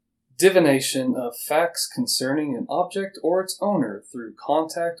Divination of facts concerning an object or its owner through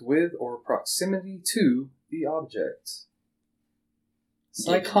contact with or proximity to the object.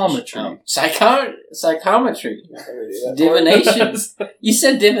 Psychometry. Psychometry. Divination. You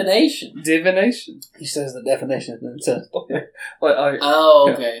said divination. Divination. He says the definition and then says, Okay.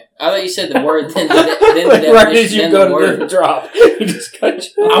 Okay. I thought you said the word, then the definition, right as you then go the word. to the drop, he just cut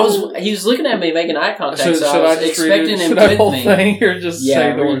you. He was looking at me making eye contact, Should I I was just expecting read it? him Should I with whole me. thing or just Yeah,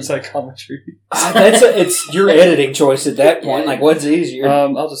 say the read word it. psychometry? It's your editing choice at that point. Yeah. Like, what's easier?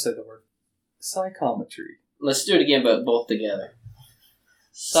 I'll just say the word psychometry. Let's do it again, but both together.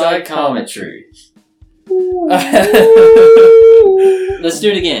 Psychometry. Let's do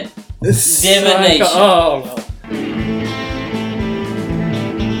it again. Divination. Oh no.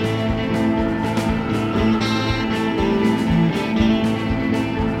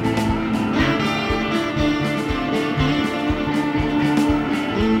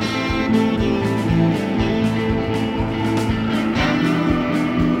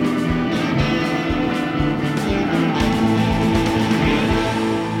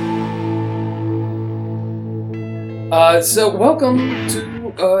 So welcome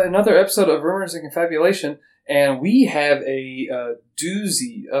to another episode of Rumors and Confabulation, and we have a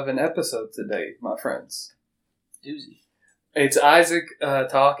doozy of an episode today, my friends. Doozy. It's Isaac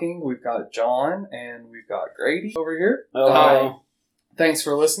talking. We've got John and we've got Grady over here. Hi. Thanks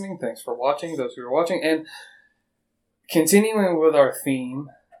for listening. Thanks for watching. Those who are watching, and continuing with our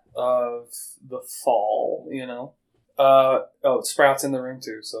theme of the fall, Sprout's in the room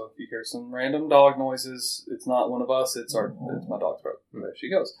too, so if you hear some random dog noises, it's not one of us, it's my dog Sprout. There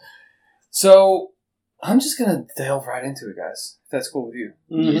she goes. So, I'm just gonna delve right into it, guys, if that's cool with you.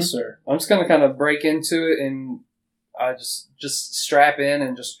 Mm-hmm. Yes, sir. I'm just gonna kind of break into it, and I just strap in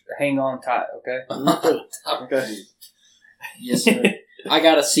and just hang on tight, okay? Okay. Yes, sir. I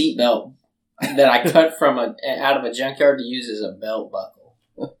got a seatbelt that I cut out of a junkyard to use as a belt buckle.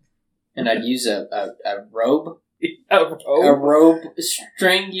 And I'd use a robe. A rope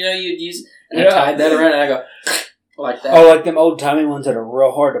string, you'd use, and I tied that around, and I go like that. Oh, like them old timey ones that are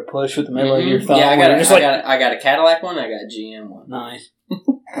real hard to push with the middle of your thumb. Yeah, I got a Cadillac one, I got a GM one. Nice.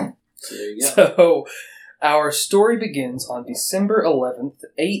 So there you go. So, our story begins on December 11th,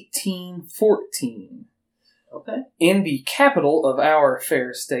 1814. Okay. In the capital of our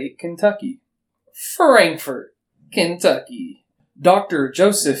fair state, Kentucky. Frankfort, Kentucky. Dr.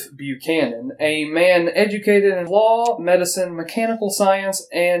 Joseph Buchanan, a man educated in law, medicine, mechanical science,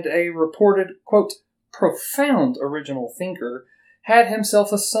 and a reported, quote, profound original thinker, had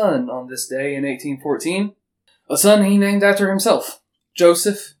himself a son on this day in 1814. A son he named after himself,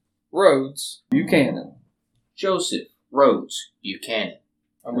 Joseph Rhodes Buchanan. Joseph Rhodes Buchanan.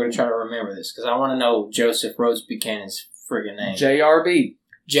 I'm going to try to remember this, because I want to know Joseph Rhodes Buchanan's friggin' name. JRB.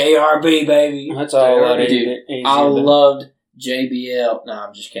 JRB, baby. That's all I Dude, I loved JBL. No,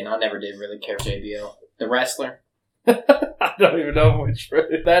 I'm just kidding. I never did really care for JBL. The wrestler. I don't even know which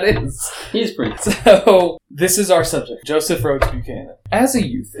that is. He's pretty cool. So, this is our subject, Joseph Rhodes Buchanan. As a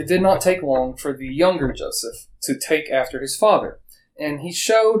youth, it did not take long for the younger Joseph to take after his father, and he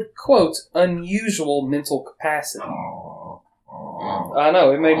showed, quote, unusual mental capacity. I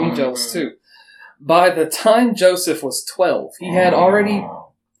know, it made me jealous too. By the time Joseph was 12, he had already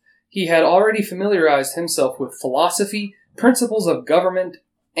familiarized himself with philosophy, principles of government,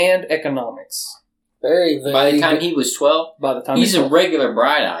 and economics. Very, very By the time he was 12, he's a 12. regular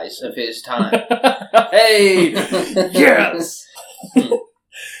Bright Eyes of his time. Hey! Yes!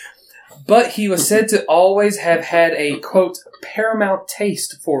 But he was said to always have had a, quote, paramount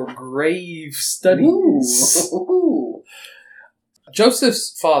taste for grave studies. Ooh.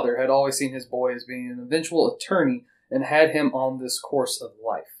 Joseph's father had always seen his boy as being an eventual attorney and had him on this course of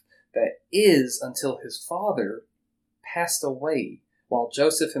life. That is until his father passed away while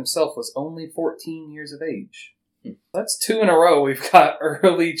Joseph himself was only 14 years of age. That's 2 in a row we've got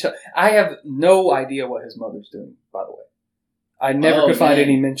early... I have no idea what his mother's doing, by the way. I never could find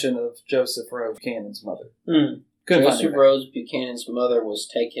any mention of Joseph Rhodes Buchanan's mother. Joseph Rhodes Buchanan's mother was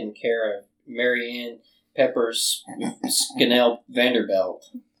taking care of Mary Ann Pepper's Scannell Vanderbilt.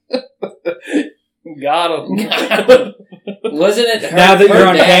 Got him. Wasn't it her? Now that her you're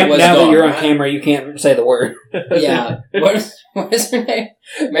on dad was now gone, that you're on right? camera, you can't say the word. Yeah. What is her name?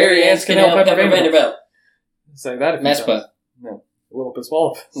 Mary Ann Scannell Pepper Vanderbilt. Say that if you Mespa. don't. No. Willipus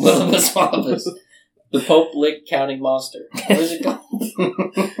Wallopus. Willipus Wallopus. The Pope Lick Counting Monster. What is it called?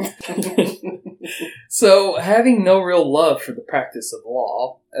 So, having no real love for the practice of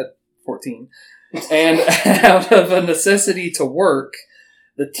law at 14, and out of a necessity to work,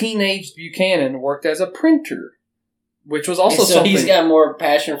 the teenage Buchanan worked as a printer which was also And so something. he's got more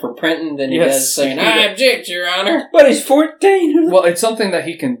passion for printing than he does saying, "I object, Your Honor." But he's 14. Well, it's something that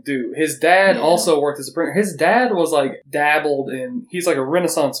he can do. His dad also worked as a printer. His dad was like dabbled in. He's like a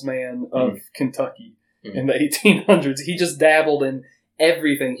Renaissance man of Kentucky in the 1800s. He just dabbled in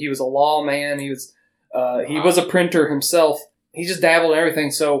everything. He was a lawman. He was a printer himself. He just dabbled in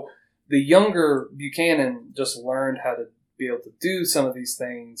everything. So the younger Buchanan just learned how to be able to do some of these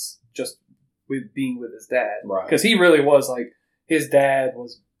things just with being with his dad. Right. Because he really was like, his dad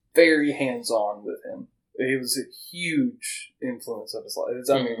was very hands-on with him. He was a huge influence of his life.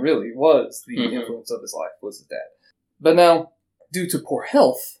 I mean, really was the influence of his life was his dad. But now, due to poor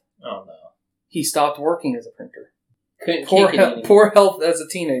health, he stopped working as a printer. Poor health as a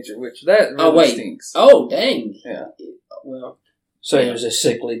teenager, which that really stinks. Oh, dang. Yeah. Well, so he was a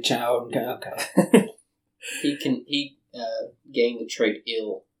sickly child. Okay. he gained the trait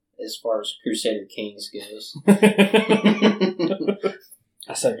ill as far as Crusader Kings goes.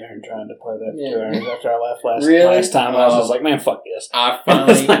 I sat there and trying to play that 2 hours after I left last time. I was just like, man, fuck this. I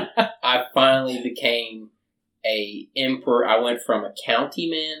finally became a emperor. I went from a county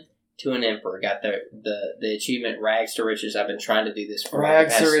man to an emperor. Got the achievement Rags to Riches. I've been trying to do this for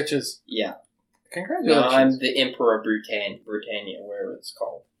Rags to Riches. Yeah. Congratulations. No, I'm the Emperor of Britannia, wherever it's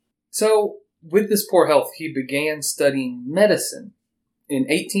called. So, with this poor health, he began studying medicine in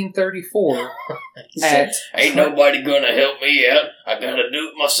 1834. Ain't nobody gonna help me out. I gotta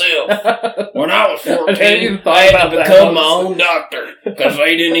do it myself. When I was 14, I had to become my own doctor because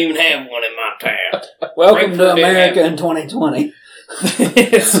they didn't even have one in my town. Welcome to America in 2020.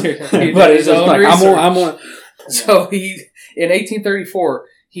 But his own like, I'm on. So in 1834,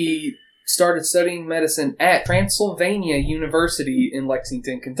 he started studying medicine at Transylvania University in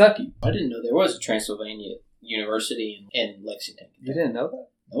Lexington, Kentucky. I didn't know there was a Transylvania University in Lexington, Kentucky. You didn't know that?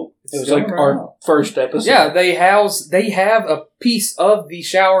 Nope. It was like our first episode. Yeah, they have a piece of the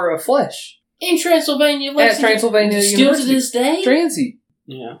Shower of Flesh. In Transylvania, Lexington? At Transylvania Still University. to this day? Transy.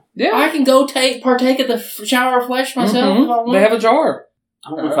 Yeah. I can go partake of the Shower of Flesh myself if I want. They have a jar. I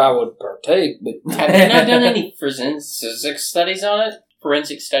don't know if I would partake, but... Have they not done any forensic studies on it?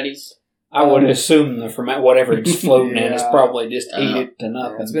 Forensic studies? I would assume whatever it's floating in is probably just eat it to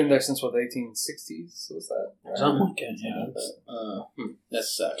nothing. It's been there since, the 1860s? Was that? Something like that, yeah. That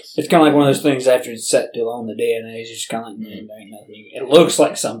sucks. It's kind of like one of those things after it's set too long, the DNA is just kind of like, there ain't nothing. It looks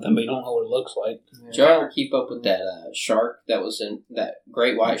like something, but you don't know what it looks like. Did you ever keep up with that shark that was in, that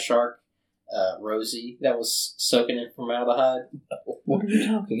great white shark, Rosie, that was soaking in formaldehyde? What are you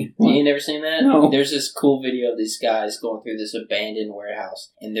talking about? You ain't never seen that? No. There's this cool video of these guys going through this abandoned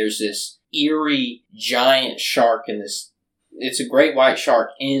warehouse, and there's this eerie giant shark in this. It's a great white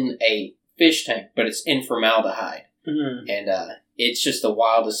shark in a fish tank, but it's in formaldehyde. Mm-hmm. And it's just the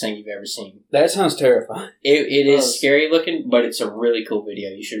wildest thing you've ever seen. That sounds terrifying. It is scary looking, but it's a really cool video.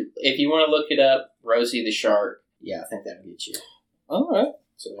 You should, if you want to look it up, Rosie the Shark. Yeah, I think that'll get you. All right.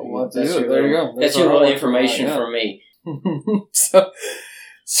 So there you go. That's your little information from me.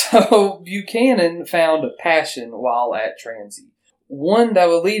 So Buchanan found a passion while at Transy. One that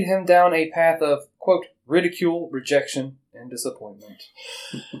would lead him down a path of, quote, ridicule, rejection, and disappointment.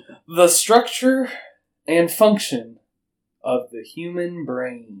 The structure and function of the human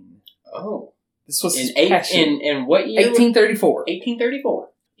brain. Oh. This was his passion. In what year? 1834. 1834.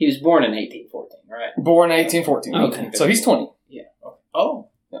 He was born in 1814, right? Born in 1814. Okay. So he's 20. Yeah. Okay. Oh.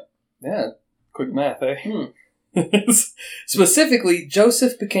 Yeah. Quick math, eh? Specifically,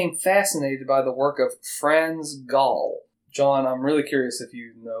 Joseph became fascinated by the work of Franz Gall. John, I'm really curious if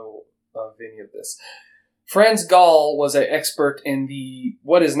you know of any of this. Franz Gall was an expert in the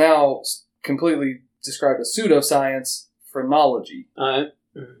what is now completely described as pseudoscience, phrenology. I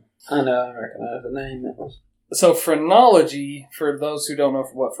know, I recognize the name. So phrenology, for those who don't know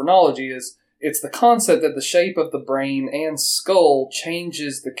what phrenology is, it's the concept that the shape of the brain and skull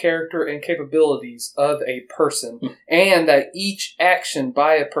changes the character and capabilities of a person, and that each action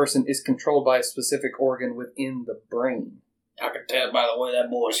by a person is controlled by a specific organ within the brain. I can tell by the way that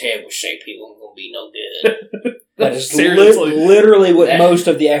boy's head was shaped, he wasn't going to be no good. That is literally what most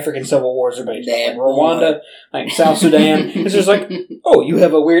of the African civil wars are based on. Like Rwanda, like South Sudan. It's just like, oh, you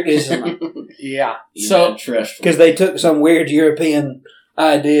have a weird... Yeah. So, because they took some weird European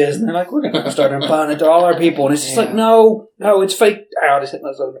ideas, and they're like, we're going to start applying it to all our people. And it's just like, no, it's fake. I just hit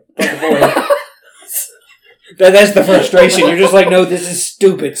myself in the forehead. That's the frustration. You're just like, no, this is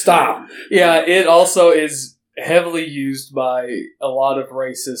stupid. Stop. Yeah, it also is heavily used by a lot of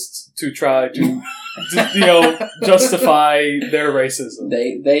racists to try to, justify their racism.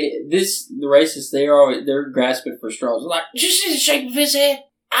 The racists, they're grasping for straws. Like, did you see the shape of his head?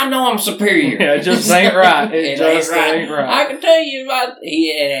 I know I'm superior. Yeah, it just ain't right. It just ain't ain't right. I can tell you about it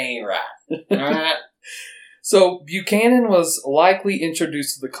ain't right. All right. So Buchanan was likely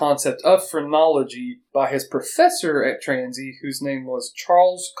introduced to the concept of phrenology by his professor at Transy, whose name was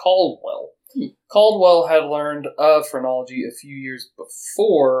Charles Caldwell. Caldwell had learned of phrenology a few years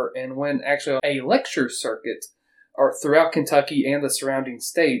before and went actually on a lecture circuit throughout Kentucky and the surrounding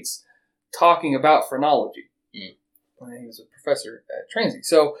states talking about phrenology. And he was a professor at Transy.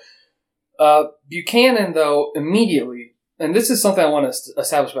 So Buchanan, though, immediately, and this is something I want to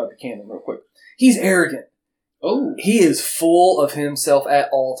establish about Buchanan real quick, he's arrogant. Oh. He is full of himself at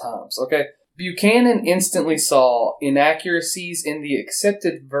all times, okay? Buchanan instantly saw inaccuracies in the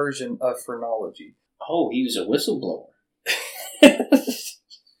accepted version of phrenology. Oh, he was a whistleblower.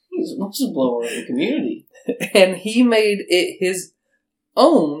 He was a whistleblower in the community. And he made it his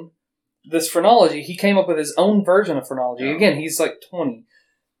own, this phrenology. He came up with his own version of phrenology. Oh. Again, he's like 20.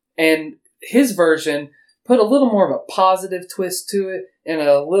 And his version put a little more of a positive twist to it and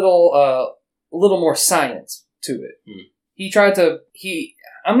a little more science to it. He tried to...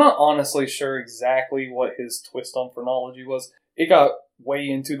 I'm not honestly sure exactly what his twist on phrenology was. It got way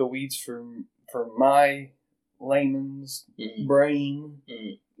into the weeds for my layman's brain.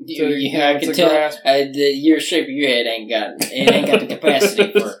 I can tell your shape of your head ain't got the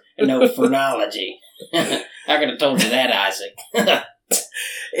capacity for no phrenology. I could have told you that, Isaac.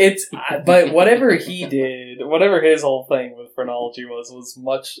 But whatever he did, whatever his whole thing with phrenology was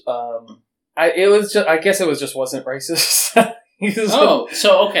much. I guess it was just wasn't racist.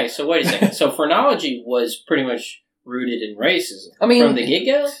 So wait a second. So phrenology was pretty much rooted in racism. I mean, from the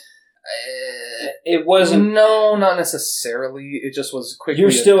get-go? It wasn't... No, not necessarily. It just was quickly You're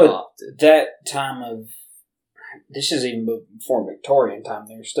still adopted. at that time of... This is even before Victorian time.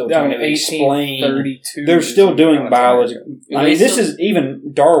 They're still trying to explain... 1832. They're still doing biology. I mean, this still, is...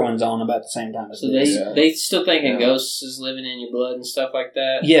 Even Darwin's on about the same time as this. They still thinking ghosts is living in your blood and stuff like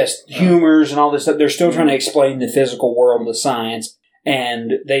that? Yes, humors and all this stuff. They're still trying to explain the physical world with science,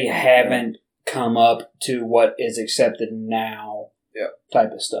 and they haven't come up to what is accepted now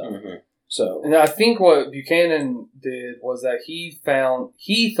type of stuff. Mm-hmm. So, and I think what Buchanan did was that he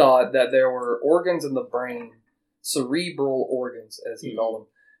thought that there were organs in the brain, cerebral organs, as he called them,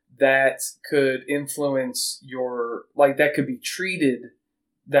 that could influence that could be treated,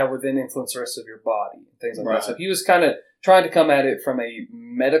 that would then influence the rest of your body, and things like that. So he was kind of trying to come at it from a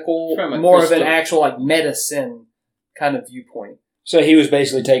medical, more of an actual medicine kind of viewpoint. So he was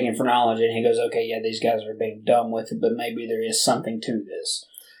basically taking phrenology, and he goes, okay, yeah, these guys are being dumb with it, but maybe there is something to this.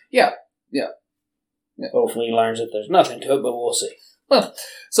 Yeah. Hopefully he learns that there's nothing to it, but we'll see. Well,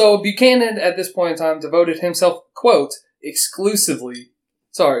 so Buchanan, at this point in time, devoted himself, quote, exclusively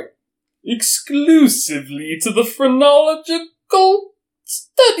to the phrenological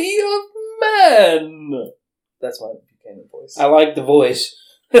study of man. That's my Buchanan voice. I like the voice.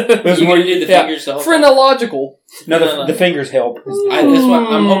 This is where you did the fingers the whole time. Phrenological. No, the fingers help. That's why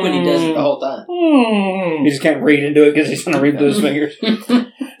I'm hoping he does it the whole time. He just can't read into it because he's going to read those fingers.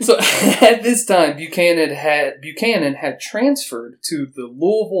 So at this time, Buchanan had transferred to the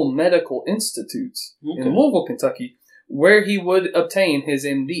Louisville Medical Institute in Louisville, Kentucky, where he would obtain his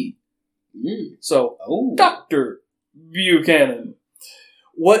MD. So, Dr. Buchanan.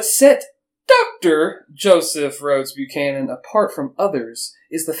 What set Dr. Joseph Rhodes Buchanan apart from others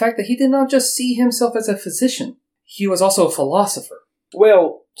is the fact that he did not just see himself as a physician. He was also a philosopher.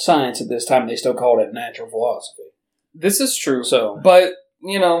 Well, science at this time, they still called it natural philosophy. This is true. But,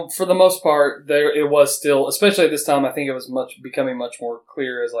 for the most part, it was still, especially at this time, I think it was becoming much more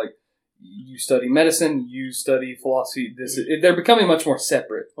clear as you study medicine, you study philosophy. They're becoming much more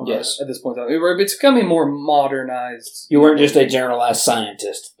separate. Yes. At this point in time. It's becoming more modernized. You weren't just a generalized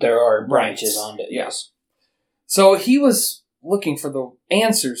scientist. There are branches on it. Yes. So he was looking for the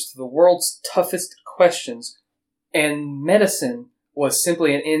answers to the world's toughest questions, and medicine was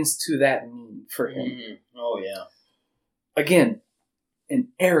simply an ends to that mean for him. Mm-hmm. Oh, yeah. Again, an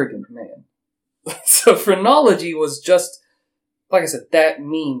arrogant man. So phrenology was just, like I said, that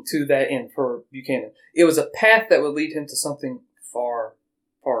mean to that end for Buchanan. It was a path that would lead him to something far,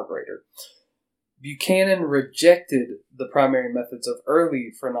 far greater. Buchanan rejected the primary methods of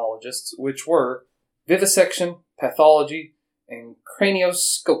early phrenologists, which were vivisection, pathology, and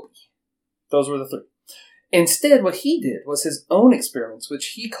cranioscopy. Those were the three. Instead, what he did was his own experiments, which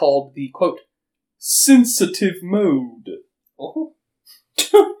he called the, quote, sensitive mode. Oh.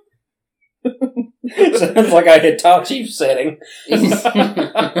 Sounds like a Hitachi setting.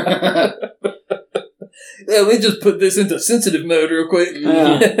 Yeah, we just put this into sensitive mode real quick.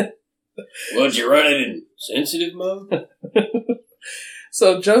 Yeah. Would you run it in sensitive mode?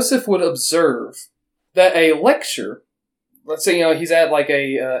 So Joseph would observe that a lecture, let's say, he's at like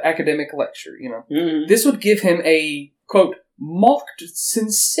a academic lecture, this would give him a, quote, marked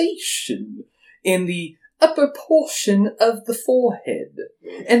sensation in the upper portion of the forehead,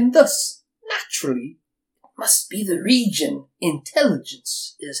 and thus, naturally, must be the region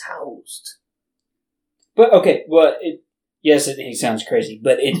intelligence is housed. But, okay, well, he sounds crazy,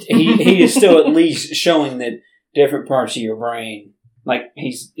 but he is still at least showing that different parts of your brain, like,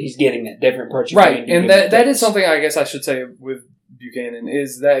 he's getting that different parts of your brain. Right, and that is something I guess I should say with Buchanan,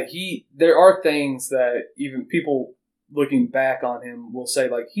 is that there are things that even people looking back on him will say,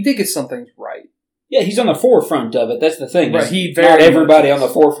 like, he did get some things right. Yeah, he's on the forefront of it. That's the thing. Right, not everybody on the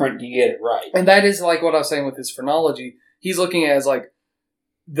forefront can get it right. And that is like what I was saying with his phrenology. He's looking at it as like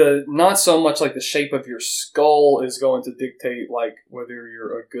not so much like the shape of your skull is going to dictate like whether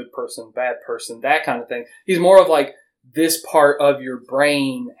you're a good person, bad person, that kind of thing. He's more of like this part of your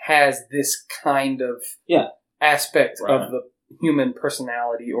brain has this kind of aspect of the human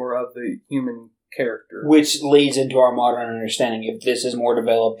personality or of the human character. Which leads into our modern understanding. If this is more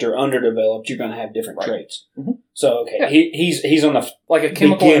developed or underdeveloped, you're going to have different traits. Mm-hmm. So, he's on the like a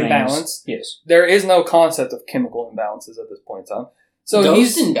chemical imbalance. Yes. There is no concept of chemical imbalances at this point in time. So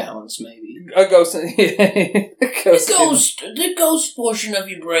ghost imbalance, maybe. A ghost. The ghost portion of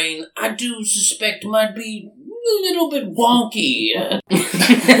your brain, I do suspect might be a little bit wonky.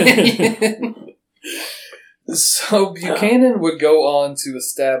 So Buchanan would go on to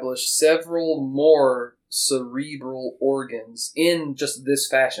establish several more cerebral organs in just this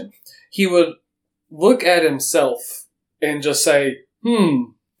fashion. He would look at himself and just say,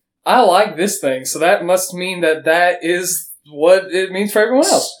 I like this thing, so that must mean that is what it means for everyone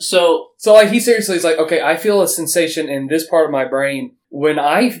else. So like he seriously is like, okay, I feel a sensation in this part of my brain when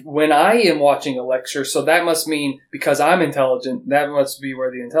I am watching a lecture, so that must mean because I'm intelligent, that must be where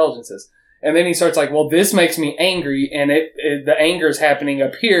the intelligence is. And then he starts like, well, this makes me angry, and the anger is happening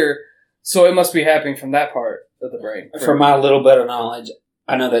up here, so it must be happening from that part of the brain. From my little bit of knowledge,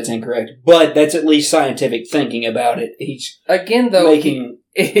 I know that's incorrect, but that's at least scientific thinking about it. He's again though he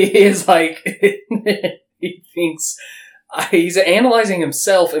is like he thinks he's analyzing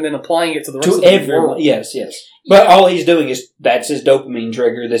himself and then applying it to the rest of the world. Yes. But all he's doing is that's his dopamine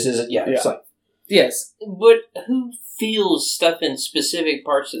trigger. This is it's like yes, but who feels stuff in specific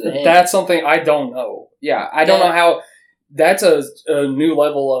parts of the head? That's something I don't know. Yeah, I don't know how. That's a new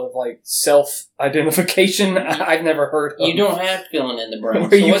level of like self-identification I've never heard of. You don't have feeling in the brain.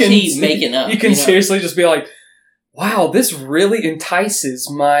 So what's he making up? You can seriously just be like, wow, this really entices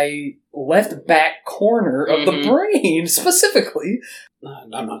my left back corner of the brain, specifically. I'm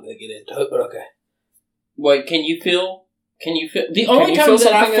not going to get into it, but okay. Wait, can you feel... The only time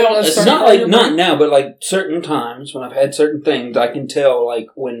that I felt... It's not now, but like certain times when I've had certain things, I can tell like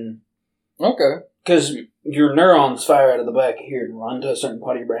when... Okay. Because your neurons fire out of the back of here and run to a certain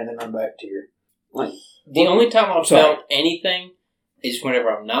part of your brain and run back to your... Like, the only time I've felt anything is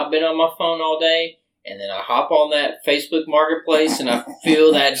whenever I've not been on my phone all day, and then I hop on that Facebook Marketplace and I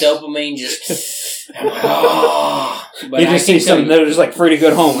feel that dopamine just... But you just see something that was like free to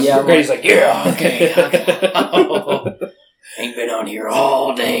go home. Yeah, he's like, okay. Ain't been on here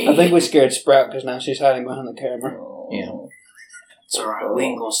all day. I think we scared Sprout because now she's hiding behind the camera. Yeah. It's alright, we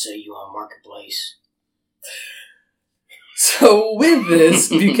ain't gonna sell you on Marketplace. So with this,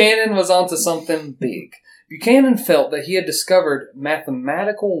 Buchanan was onto something big. Buchanan felt that he had discovered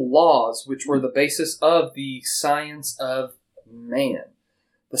mathematical laws which were the basis of the science of man.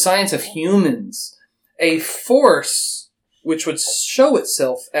 The science of humans. A force which would show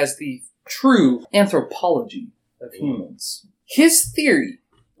itself as the true anthropology of humans. His theory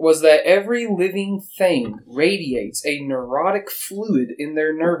was that every living thing radiates a neurotic fluid in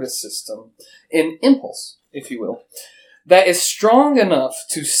their nervous system, an impulse, if you will, that is strong enough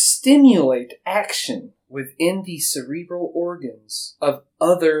to stimulate action within the cerebral organs of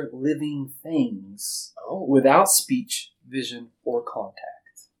other living things without speech, vision, or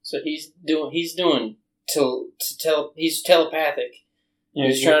contact. So he's telepathic. Yeah,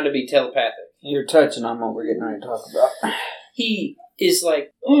 he's trying to be telepathic. You're touching on what we're getting ready to talk about. He is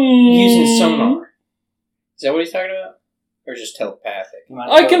like using sonar. Is that what he's talking about? Or just telepathic?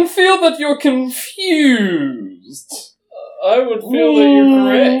 I can feel that you're confused. I would feel that you're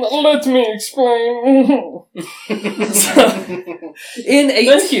correct. Let me explain.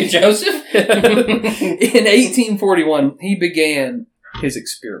 Thank you, Joseph. In 1841, he began his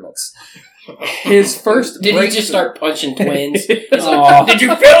experiments. His first Did he just start punching twins? Did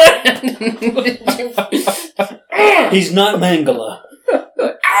you feel it? He's not Mangala.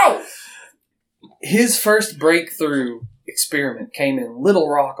 Ow! His first breakthrough experiment came in Little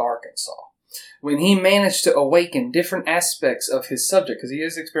Rock, Arkansas, when he managed to awaken different aspects of his subject, because he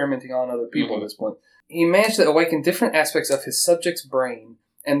is experimenting on other people at this point. He managed to awaken different aspects of his subject's brain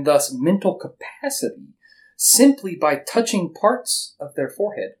and thus mental capacity simply by touching parts of their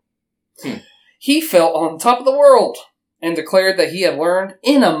forehead. He felt on top of the world and declared that he had learned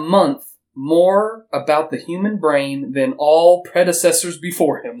in a month more about the human brain than all predecessors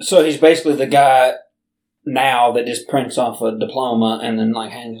before him. So he's basically the guy now that just prints off a diploma and then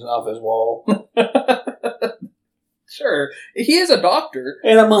like hangs it off his wall. Sure. He is a doctor.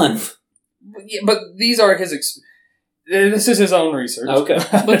 In a month. But these are his... this is his own research. Okay.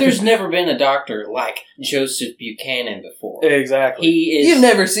 But there's never been a doctor like Joseph Buchanan before. Exactly. You've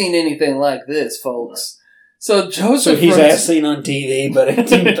never seen anything like this, folks. So Joseph... So he's as seen on TV, but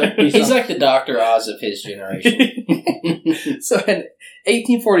it's he's like the Dr. Oz of his generation. So in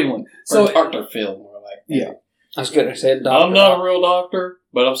 1841... Or Dr. Phil, more like. Yeah. I was going to say Dr. I'm not a real doctor,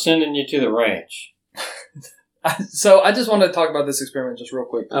 but I'm sending you to the ranch. So I just want to talk about this experiment just real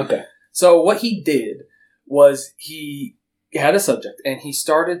quick. Okay. So what he did was he had a subject, and he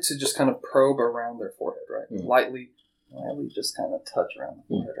started to just kind of probe around their forehead, right? Lightly just kind of touch around the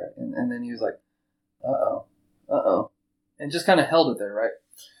forehead, right? And then he was like, uh-oh. And just kind of held it there, right?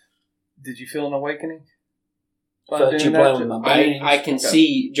 Did you feel an awakening? I can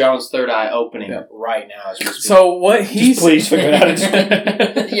see John's third eye opening right now as we speak. So what he's... Please figure it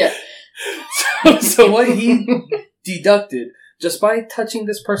out. Yeah. So what he deducted just by touching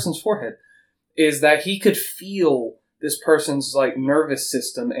this person's forehead is that he could feel this person's like nervous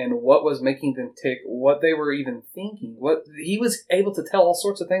system and what was making them tick, what they were even thinking. What he was able to tell all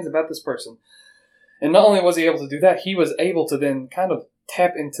sorts of things about this person. And not only was he able to do that, he was able to then kind of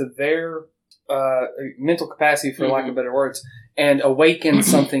tap into their mental capacity, for lack of better words, and awaken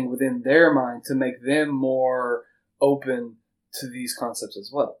something within their mind to make them more open to these concepts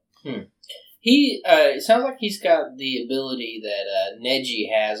as well. He it sounds like he's got the ability that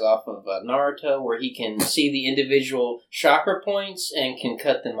Neji has off of Naruto, where he can see the individual chakra points and can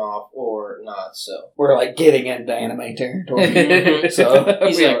cut them off or not. So we're like getting into anime territory. So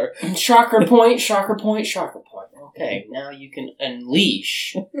he's like chakra point, chakra point, chakra point. Okay, now you can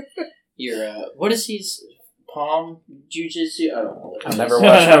unleash your what is his palm jujitsu? I don't know. I've never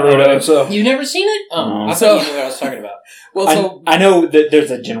watched Naruto, so you've never seen it? Oh, I thought you knew what I was talking about. Well, I know that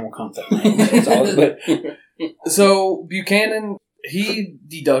there's a general concept. So Buchanan, he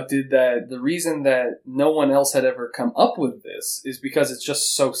deducted that the reason that no one else had ever come up with this is because it's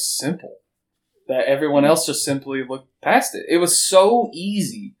just so simple that everyone else just simply looked past it. It was so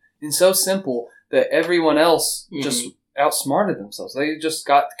easy and so simple that everyone else just outsmarted themselves. They just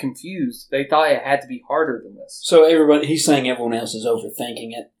got confused. They thought it had to be harder than this. So he's saying everyone else is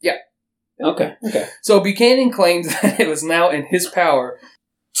overthinking it. Yeah. Okay. So Buchanan claims that it was now in his power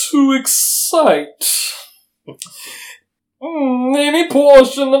to excite any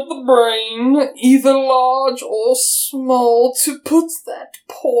portion of the brain, either large or small, to put that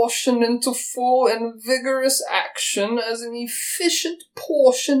portion into full and vigorous action as an efficient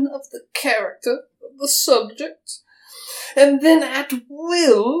portion of the character of the subject, and then at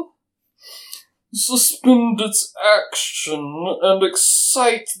will suspend its action and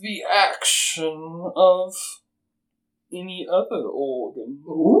excite the action of any other organ.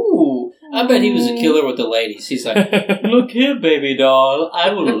 Ooh, I bet he was a killer with the ladies. He's like, look here, baby doll,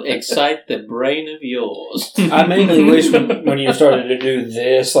 I will excite the brain of yours. I mainly wish when you started to do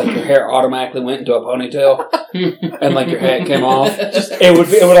this, like your hair automatically went into a ponytail and like your hat came off.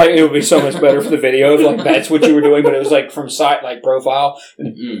 It would be so much better for the video if like that's what you were doing, but it was like from side like profile.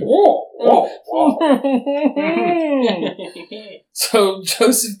 Whoa. So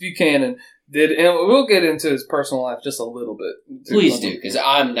Joseph Buchanan did, and we'll get into his personal life just a little bit. Please do, because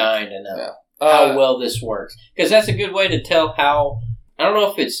I'm dying to know how well this works. Because that's a good way to tell how, I don't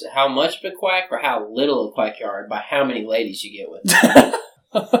know if it's how much of a quack or how little a quack you are by how many ladies you get with.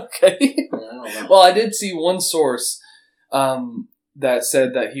 Okay. Well, I did see one source that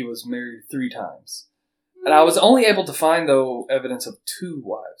said that he was married 3 times. And I was only able to find, though, evidence of 2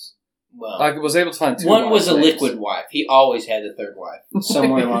 wives. Well, I was able to find 2 one was a names. liquid wife. He always had the 3rd wife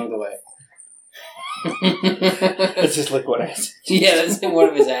somewhere along the way. It's just liquid acid. Yeah, that's one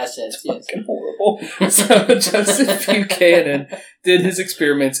of his assets. Yes. Horrible. So Joseph Buchanan did his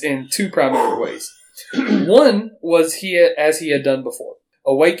experiments in 2 primary ways. One was as he had done before,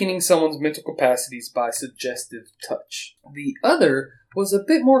 awakening someone's mental capacities by suggestive touch. The other was a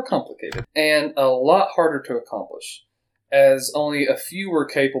bit more complicated and a lot harder to accomplish, as only a few were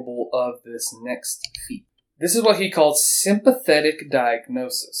capable of this next feat. This is what he called sympathetic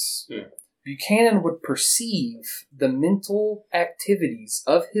diagnosis. Buchanan would perceive the mental activities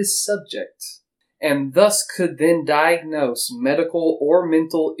of his subject and thus could then diagnose medical or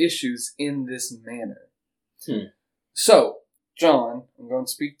mental issues in this manner. So, John, I'm going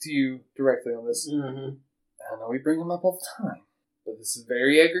to speak to you directly on this. Mm-hmm. I know we bring him up all the time, but this is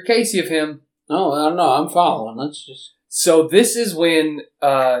very Edgar Casey of him. No, I'm following. Let's just... So this is when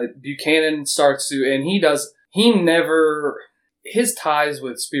Buchanan starts to, and his ties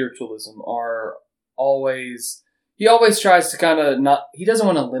with spiritualism are always, he always tries to kind of he doesn't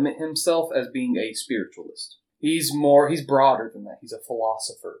want to limit himself as being a spiritualist. He's broader than that. He's a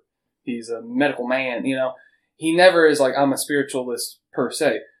philosopher. He's a medical man, He never is like, I'm a spiritualist per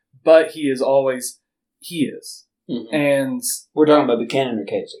se, but he is. Mm-hmm. And we're talking about Buchanan or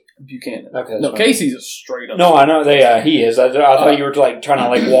Casey? Buchanan. Okay. No, Casey's a straight up. No, I know he is. I thought you were trying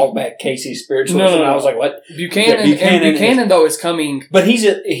to walk back Casey's spiritualism. No. And I was like, what? Buchanan though is coming. But he's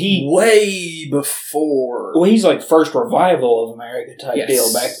way before. Well, he's like first revival of America type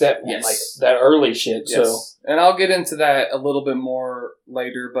deal back that like that early shit. Yes. So, and I'll get into that a little bit more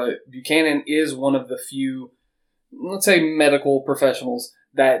later. But Buchanan is one of the few, let's say, medical professionals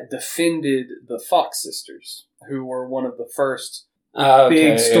that defended the Fox sisters, who were one of the first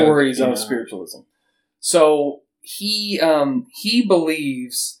big stories of spiritualism. So he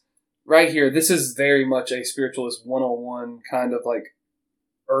believes right here, this is very much a spiritualist 101 kind of like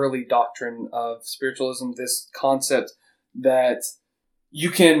early doctrine of spiritualism, this concept that you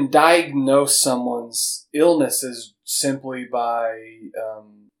can diagnose someone's illnesses simply by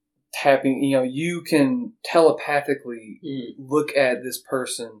tapping, you can telepathically look at this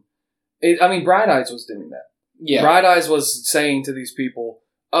person. Bright Eyes was doing that. Yeah. Bright Eyes was saying to these people,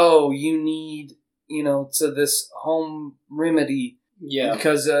 oh, you need, to this home remedy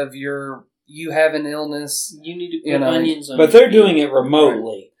because of you have an illness. You need to put onions on. But they're doing it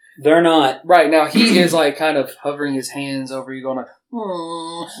remotely. Right. They're not. Right. Now, he is like kind of hovering his hands over you going like,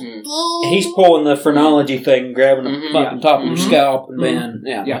 He's pulling the phrenology thing, grabbing the fucking top of your scalp, and then,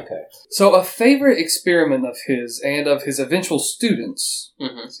 okay. So a favorite experiment of his and of his eventual students, so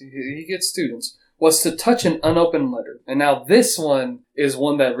he gets students, was to touch an unopened letter. And now this one is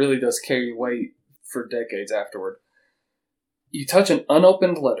one that really does carry weight for decades afterward. You touch an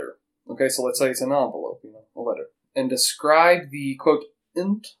unopened letter, okay, so let's say it's an envelope, a letter, and describe the, quote,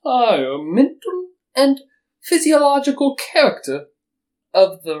 entire mental and physiological character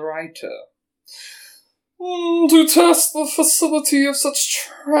of the writer. To test the facility of such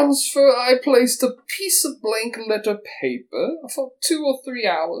transfer, I placed a piece of blank letter paper for 2 or 3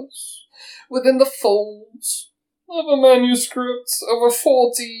 hours within the folds of a manuscript over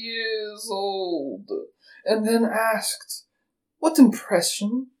 40 years old, and then asked what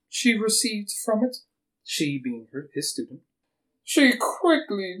impression she received from it, she being his student. She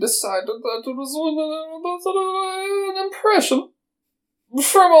quickly decided that it was an impression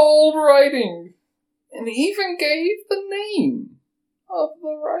from old writing, and even gave the name of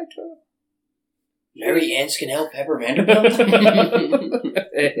the writer. Mary Ann Scannell Pepper Vanderbilt?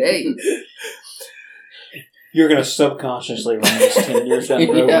 Hey. You're going to subconsciously run this 10 years down the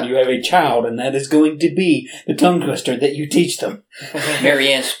road when you have a child, and that is going to be the tongue twister that you teach them.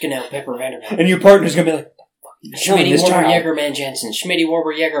 Mary Ann Scannell Pepper Vanderbilt. And your partner's going to be like, Schmitty Warber Jägerman Jensen. Schmitty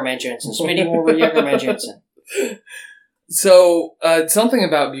Warber Jägerman Jensen. Schmitty Warber Jägerman Jensen. So, something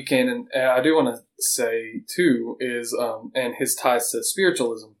about Buchanan, I do want to say, too, is, and his ties to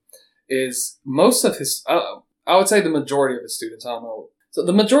spiritualism, is most of his, I would say the majority of his students, I don't know. So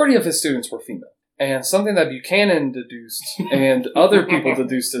the majority of his students were female. And something that Buchanan deduced, and other people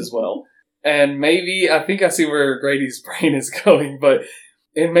deduced as well, and maybe, I think I see where Grady's brain is going,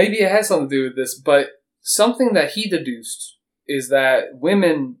 and maybe it has something to do with this, but something that he deduced is that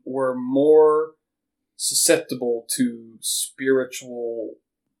women were more susceptible to spiritual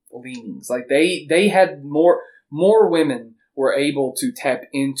leanings. Like they had more women were able to tap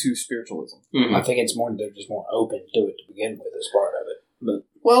into spiritualism. Mm-hmm. I think it's more they're just more open to it to begin with as part of it.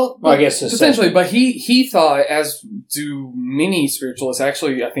 But I guess potentially, but he thought, as do many spiritualists.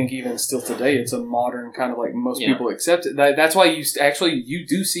 Actually, I think even still today, it's a modern kind of like most people accept it. That's why you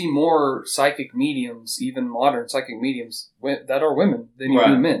do see more psychic mediums, even modern psychic mediums that are women than you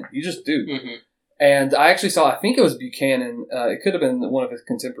do men. You just do. Mm-hmm. And I actually saw, I think it was Buchanan. It could have been one of his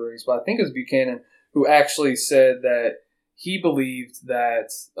contemporaries, but I think it was Buchanan who actually said that he believed that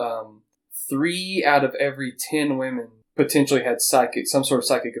 3 out of every 10 women potentially had some sort of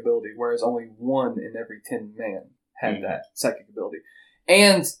psychic ability, whereas only 1 in every 10 men had that psychic ability.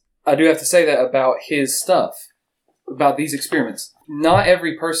 And I do have to say that about his stuff, about these experiments. Not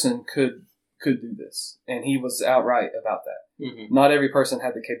every person could could do this, and he was outright about that. Mm-hmm. Not every person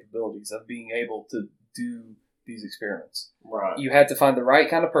had the capabilities of being able to do these experiments. Right. You had to find the right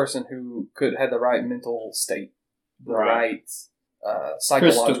kind of person who had the right mental state, the right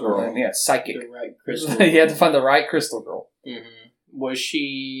psychological, and psychic. The right crystal. You had to find the right crystal girl. Mm-hmm. Was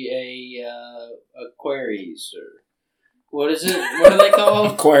she a Aquarius or what is it? What are they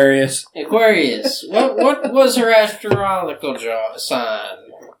called? Aquarius. Aquarius. What was her astrological sign?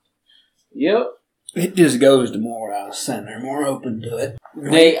 Yep. It just goes to more center, more open to it.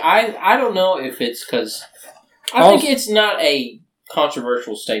 I don't know if it's because I think it's not a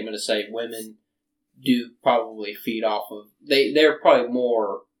controversial statement to say women do probably feed off of they're probably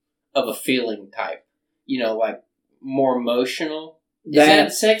more of a feeling type, like more emotional. Is that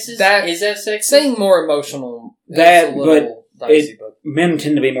sexist? Is that sexist? Saying more emotional. Dicey, but men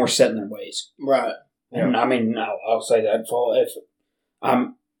tend to be more set in their ways, right? And I mean, no, I'll say that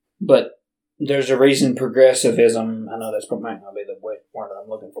but there's a reason progressivism. I know that's might not be the word I'm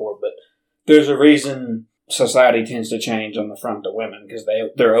looking for, but there's a reason society tends to change on the front of women because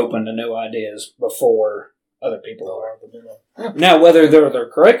they're open to new ideas before other people are. Now, whether they're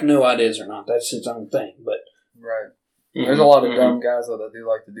correct new ideas or not, that's its own thing. But right. There's a lot of dumb guys that do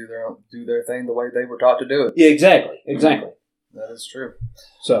like to do their thing the way they were taught to do it. Yeah, exactly. That is true.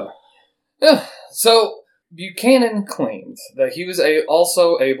 So Buchanan claimed that he was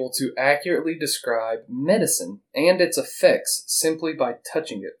also able to accurately describe medicine and its effects simply by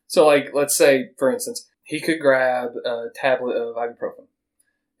touching it. So, let's say, for instance, he could grab a tablet of ibuprofen,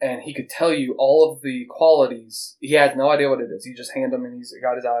 and he could tell you all of the qualities. He has no idea what it is. You just hand him, and he's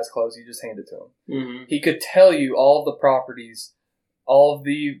got his eyes closed. You just hand it to him. Mm-hmm. He could tell you all of the properties, all of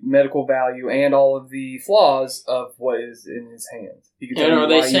the medical value, and all of the flaws of what is in his hand. And are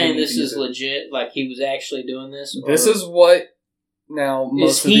they saying this is legit? Like he was actually doing this? This is what now.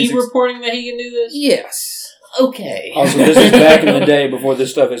 Is he reporting that he can do this? Yes. Okay. Also, this is back in the day before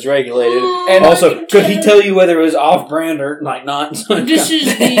this stuff is regulated. And also, could he tell you whether it was off-brand or not? This is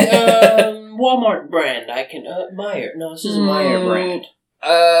the Walmart brand. I can Meyer. No, this is a Meyer brand.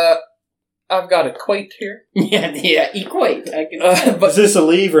 I've got Equate here. Yeah, Equate. I can. But is this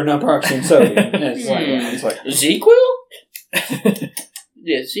Aleve or naproxen sodium? It's like ZzzQuil?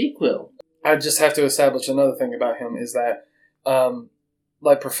 Yeah, ZzzQuil. I just have to establish another thing about him is that,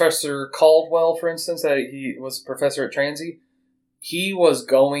 like Professor Caldwell, for instance, that he was a professor at Transy, he was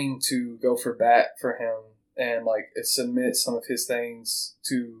going to go for him and submit some of his things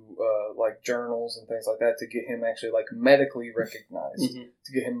to journals and things like that to get him actually medically recognized,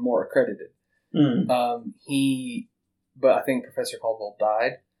 to get him more accredited. But I think Professor Caldwell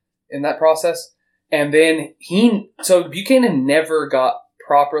died in that process, and then so Buchanan never got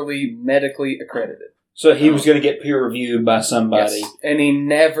properly medically accredited. So he was going to get peer reviewed by somebody. Yes. And he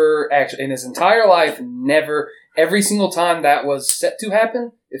never actually, in his entire life, every single time that was set to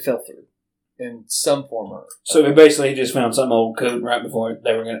happen, it fell through in some form or other. So basically he just found some old code right before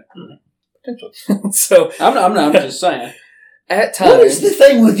they were going to... Potentially. So I'm just saying. At times... What is the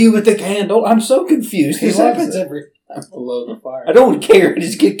thing with you with the candle? I'm so confused. This happens every... Below the fire. I don't care.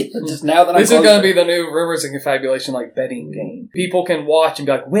 Just now that this is going to be the new Rumors and Confabulation betting game. People can watch and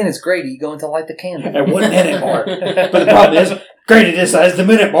be like, when is Grady going to light the candle? At 1 minute mark. But the problem is, Grady decides the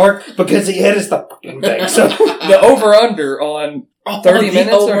minute mark because he edits the fucking thing. So the over-under on 30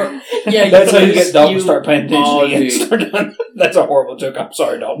 minutes? Yeah, that's how you get Dalton to start paying attention. That's a horrible joke. I'm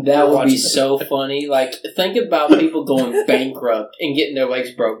sorry, Dalton. That would be so funny. Think about people going bankrupt and getting their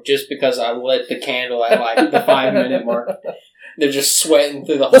legs broke just because I lit the candle at the 5-minute mark. They're just sweating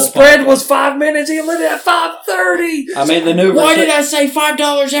through the whole spread was 5 minutes. He lit it at 5:30. I mean, the new... Why did I say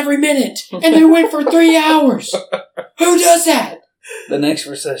 $5 every minute? And they went for 3 hours. Who does that? The next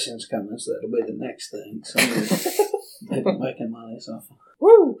recession's coming, so that'll be the next thing. So people making money, so...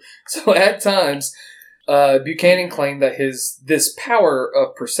 Woo! So at times, Buchanan claimed that this power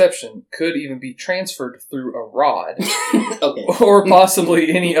of perception could even be transferred through a rod, okay, or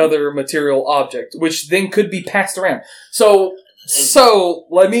possibly any other material object, which then could be passed around. So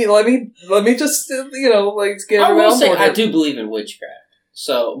let me just let's get. I will say I do believe in witchcraft.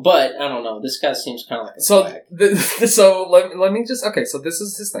 So, but I don't know. This guy seems kind of like a so let me just So this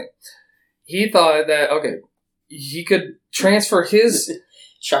is his thing. He thought that he could transfer his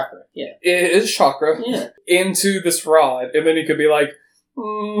chakra, his chakra, into this rod, and then he could be like,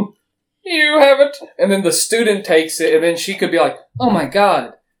 "You have it," and then the student takes it, and then she could be like, "Oh my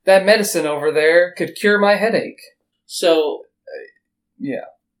god, that medicine over there could cure my headache." So, yeah,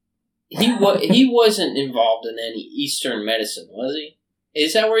 he wasn't involved in any Eastern medicine, was he?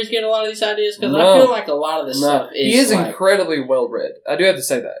 Is that where he's getting a lot of these ideas? Because I feel like a lot of this stuff is... He is incredibly well-read. I do have to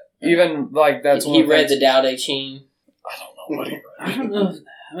say that. Even like that's he read the Tao Te Ching. I don't know what he read. I don't know.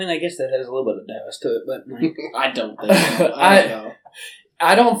 I mean, I guess that has a little bit of Taoist to it, but like, I don't think so. I don't know.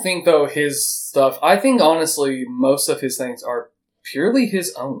 I don't think though his stuff. I think honestly, most of his things are purely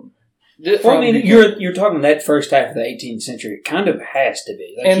his own. Well, I mean, you're talking that first half of the 18th century. It kind of has to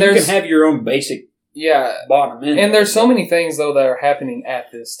be. Like, and you can have your own basic bottom end. And there's so many things though that are happening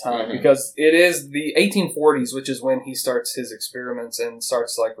at this time because it is the 1840s, which is when he starts his experiments and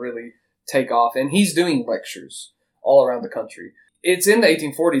starts like really take off. And he's doing lectures all around the country. It's in the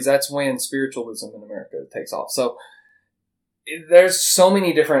 1840s. That's when spiritualism in America takes off. So there's so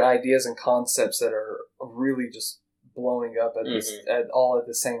many different ideas and concepts that are really just blowing up at this at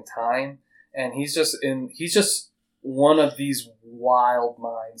the same time, and he's just one of these wild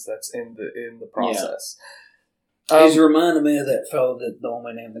minds that's in the process. He's reminding me of that fellow that the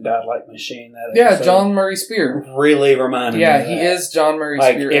woman named the Godlike Machine. That John Murray Spear. Really reminded me. Yeah, he is John Murray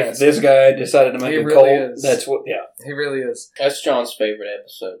Spear. If this guy decided to make a cult, that's what. Yeah, he really is. That's John's favorite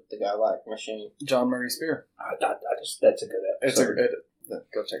episode, the Godlike Machine. John Murray Spear. That's a good episode.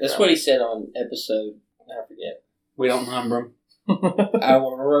 Go check. That's what he said on episode. I forget. We don't number him. I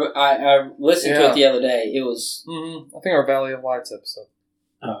listened to it the other day. It was. I think our Valley of Lights episode.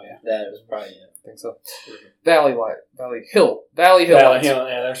 Oh yeah, that was probably it. I think so. Valley Hill.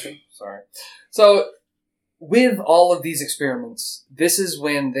 Yeah, that's right. Sorry. So, with all of these experiments, this is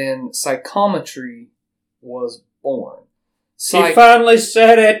when then psychometry was born. He finally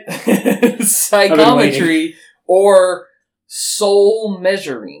said it. Psychometry or soul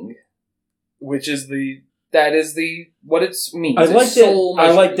measuring, which is what it means. I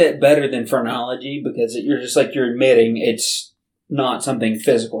like that better than phrenology because you're admitting it's not something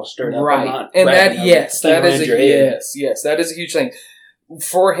physical stirred up. Right. And that is a huge thing.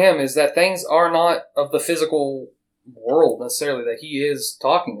 For him is that things are not of the physical world necessarily that he is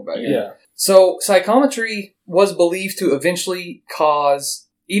talking about. Yeah. So psychometry was believed to eventually cause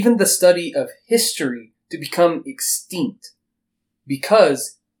even the study of history to become extinct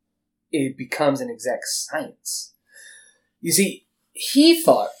because it becomes an exact science. You see, he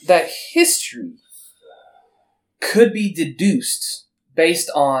thought that history could be deduced based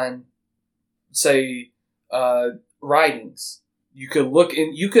on, say, writings. You could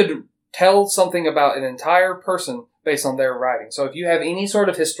tell something about an entire person based on their writing. So if you have any sort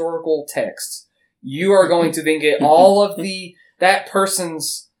of historical text, you are going to then get all of that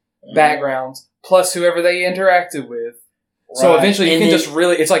person's background plus whoever they interacted with. Right. So eventually you can just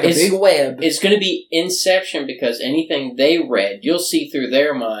really, it's like a big web. It's going to be Inception because anything they read, you'll see through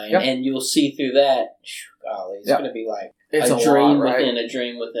their mind and you'll see through that. Golly, it's going to be like a dream within a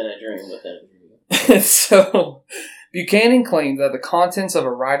dream within a dream within a dream. So, Buchanan claimed that the contents of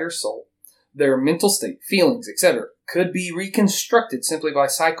a writer's soul, their mental state, feelings, etc., could be reconstructed simply by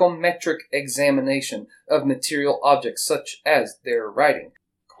psychometric examination of material objects such as their writing.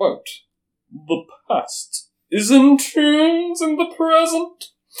 Quote, "The past is entombed in the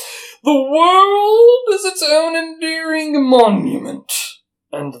present. The world is its own endearing monument.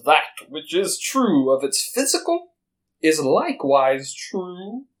 And that which is true of its physical is likewise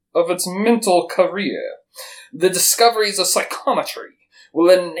true of its mental career. The discoveries of psychometry will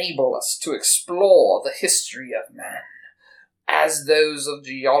enable us to explore the history of man, as those of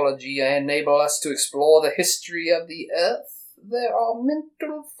geology enable us to explore the history of the earth. There are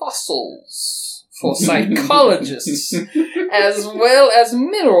mental fossils for psychologists, as well as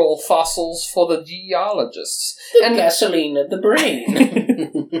mineral fossils for the geologists. And gasoline of the brain.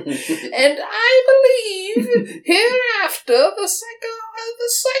 And I believe hereafter the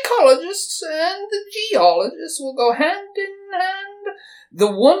psychologists and the geologists will go hand in hand,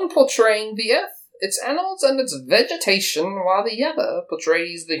 the one portraying the earth, its animals, and its vegetation, while the other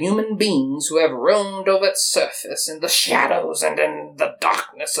portrays the human beings who have roamed over its surface in the shadows and in the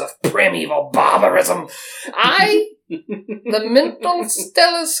darkness of primeval barbarism. The mental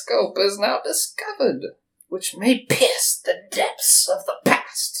telescope is now discovered, which may pierce the depths of the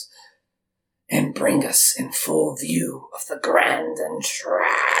past and bring us in full view of the grand and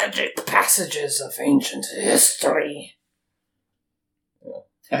tragic passages of ancient history."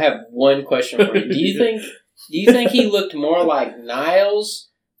 I have one question for you. Do you think he looked more like Niles?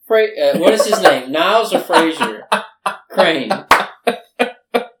 What is his name? Niles or Fraser Crane?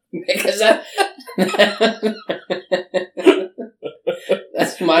 Because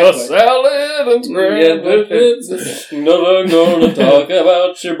that's my question. Salad and grand never gonna talk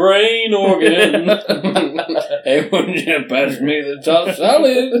about your brain organ. Hey, wouldn't you pass me the tossed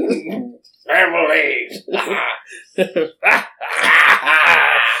salad? Scrambled eggs.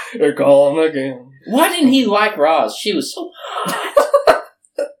 They're calling again. Why didn't he like Roz? She was so hot.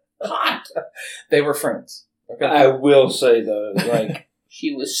 They were friends. Okay. I will say though, like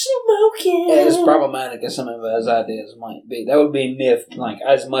She was smoking. as problematic as some of his ideas might be, that would be Niff. Like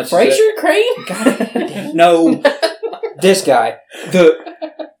as much Fraser Crane? as no, this guy.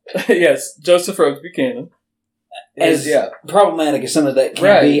 Yes, Joseph Rhodes Buchanan. As problematic as some of that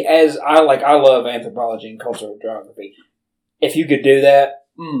can be, as I love anthropology and cultural geography. If you could do that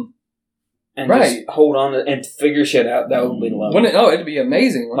and just hold on and figure shit out, that would be lovely. It'd be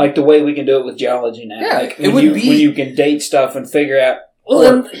amazing. Like the way we can do it with geology now. Yeah, like when you can date stuff and figure out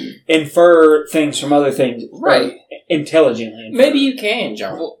or infer things from other things, right? Intelligently. Maybe you can,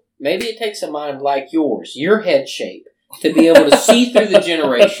 John. Maybe it takes a mind like yours, your head shape, to be able to see through the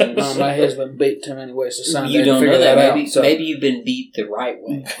generations. No, my head's been beat too many ways to sign. You don't know that. Maybe you've been beat the right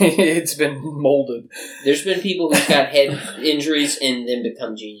way. It's been molded. There's been people who've got head injuries and then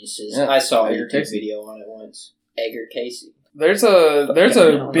become geniuses. Yeah. I saw a YouTube video on it once. Edgar Casey. There's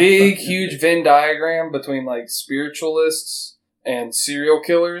a big, huge Venn diagram between like spiritualists and serial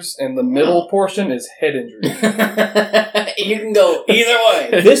killers, and the middle portion is head injury. You can go either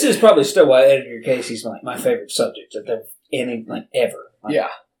way. This is probably still why Edgar Casey's my favorite subject that they've any ever.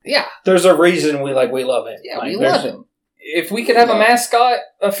 Yeah. There's a reason we love him. Yeah, we love him. If we could have a mascot,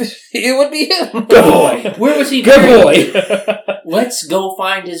 it would be him. Good boy. Where was he? Good boy. Let's go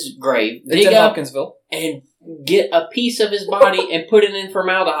find his grave. It's in Hopkinsville. And get a piece of his body and put it in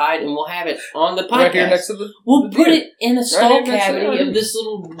formaldehyde, and we'll have it on the podcast. Right here next to we'll put it in a skull cavity of this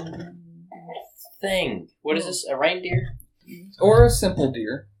little thing. What is this? A reindeer? Or a simple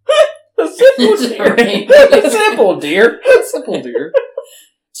deer. A simple deer. A simple deer. A simple deer.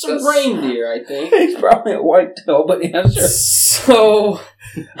 Some reindeer, I think. He's probably a white-tail, but yeah, sure. So,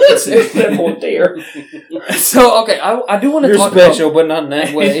 it's a simple deer. So, okay, I do want to talk You're special, but not in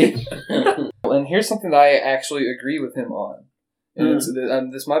that way. And here's something that I actually agree with him on.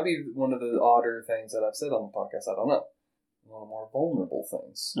 And this might be one of the odder things that I've said on the podcast. I don't know. One of the more vulnerable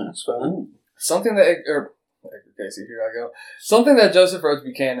things. That's fine. Something that... Casey, here I go. Something that Joseph Rhodes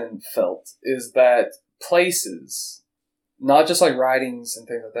Buchanan felt is that places, not just like writings and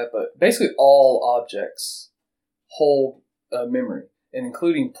things like that, but basically all objects hold a memory, and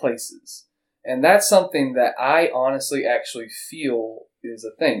including places. And that's something that I honestly actually feel is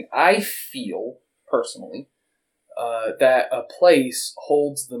a thing. I feel, personally, that a place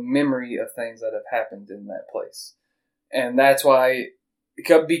holds the memory of things that have happened in that place. And that's why...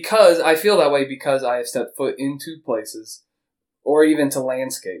 Because I feel that way because I have stepped foot into places, or even to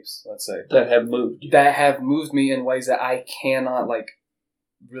landscapes, let's say. That have moved you. That have moved me in ways that I cannot,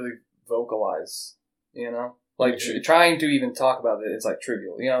 really vocalize, Like, trying to even talk about it is,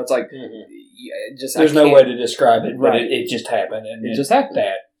 trivial. It's like, just... There's no way to describe it, but it just happened. And it just happened.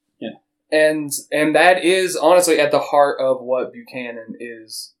 And that is, honestly, at the heart of what Buchanan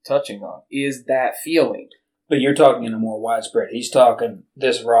is touching on, is that feeling. But you're talking in a more widespread. He's talking,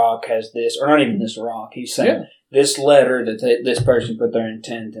 this rock has this, or not even this rock. He's saying this letter that this person put their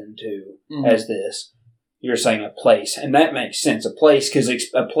intent into has this. You're saying a place, and that makes sense. A place, because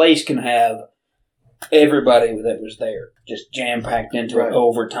a place can have everybody that was there just jam packed into it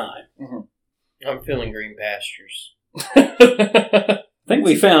over time. Mm-hmm. I'm feeling green pastures. I think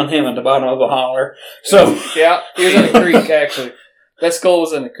we found him at the bottom of a holler. So yeah, he was in a creek actually. That skull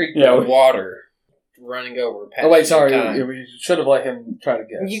was in a creek. Yeah, with water. Running over. Oh wait, sorry. We should have let him try to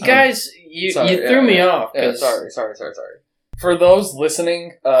guess. You guys, you threw me off. Yeah, sorry. For those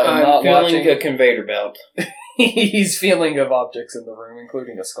listening, I'm not feeling watching, a conveyor belt. He's feeling of objects in the room,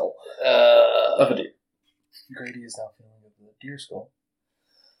 including a skull of a deer. Grady is now feeling of the deer skull.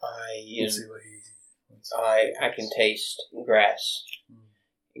 I can taste grass,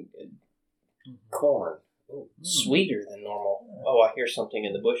 corn, sweeter than normal. Oh, I hear something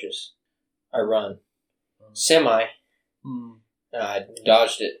in the bushes. I run. Semi. I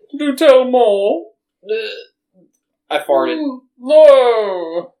dodged it. Do tell more. I farted.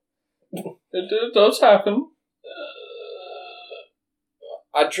 No. It does happen.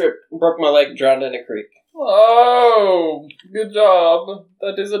 I tripped, broke my leg, drowned in a creek. Oh, good job.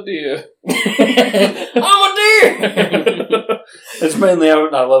 That is a deer. I'm a deer! It's mainly, I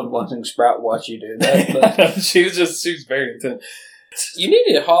love watching Sprout watch you do that. But. She's very intense. You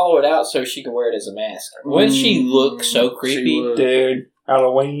need to hollow it out so she can wear it as a mask. Wouldn't she look so creepy? Dude,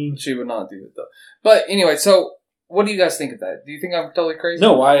 Halloween. She would not do it, though. But anyway, so what do you guys think of that? Do you think I'm totally crazy?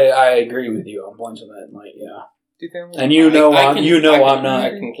 No, I agree with you on points of that. Yeah. Do you think and I'm not. I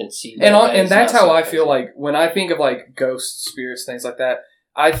can concede that. And that's how I feel like when I think of ghosts, spirits, things like that.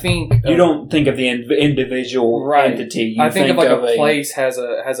 I think you don't think of the individual entity. You I think of a place has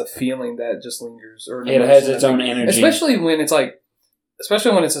a feeling that just lingers, or it has its own energy. Especially when it's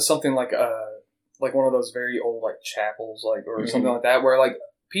especially when it's something like one of those very old like chapels, like or something like that, where like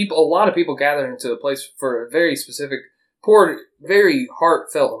a lot of people gather into a place for a very specific, poured very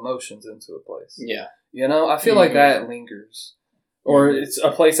heartfelt emotions into a place. Yeah, you know, I feel like that lingers, or it's a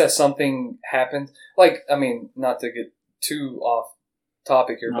place that something happened. Like, I mean, not to get too off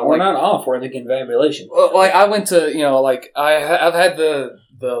topic here, no, but we're like, not off. We're thinking evaluation. Like I went to, you know, like I've had the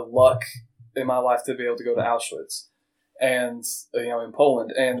luck in my life to be able to go to Auschwitz, and you know, in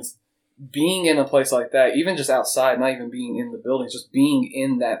Poland, and being in a place like that, even just outside, not even being in the buildings, just being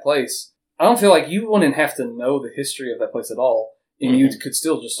in that place, I don't feel like you wouldn't have to know the history of that place at all, and you could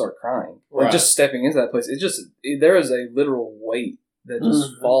still just start crying. Like just stepping into that place, there is a literal weight that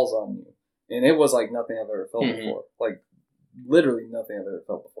just falls on you, and it was like nothing I've ever felt before, like literally nothing I've ever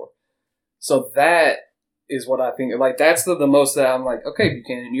felt before. So that is what I think. Like that's the most that I'm like, okay,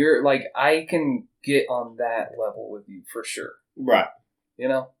 Buchanan, you're like, I can get on that level with you for sure, right? You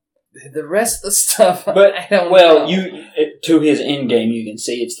know. The rest of the stuff, but I don't know. To his end game, you can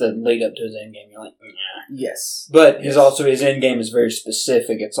see it's the lead up to his end game. You're like, nah. Yes, but his end game is very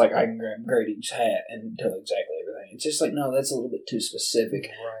specific. It's like I can grab Grady's hat and tell exactly everything. It's just like, no, that's a little bit too specific.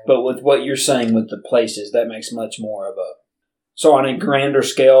 Right. But with what you're saying with the places, that makes much more of a. So on a grander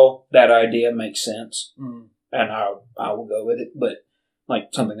scale, that idea makes sense, and I will go with it. But like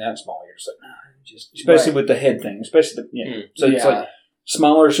something that small, you're just like, nah, especially with the head thing, especially so it's like.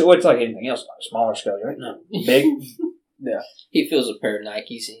 Smaller, it's like anything else. Like a smaller scale, right? No, big. Yeah. He feels a pair of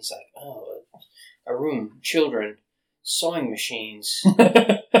Nikes and he's like, oh, a room, children, sewing machines.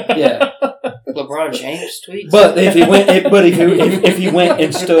 Yeah. LeBron James tweets. But if he went, if he went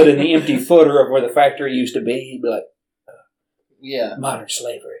and stood in the empty footer of where the factory used to be, he'd be like, yeah, modern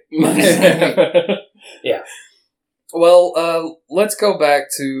slavery. Yeah. Well, let's go back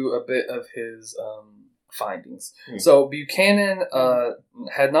to a bit of his findings. So Buchanan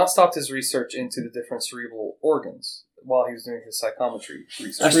had not stopped his research into the different cerebral organs while he was doing his psychometry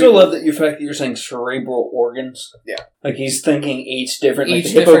research. I still love the fact that you're saying cerebral organs. Yeah. Like he's thinking each different, like the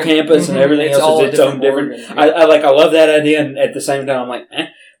hippocampus and everything else is its own different. Organ, I love that idea, and at the same time I'm like,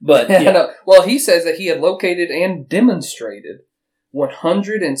 But yeah. No. Well, he says that he had located and demonstrated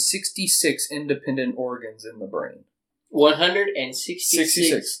 166 independent organs in the brain.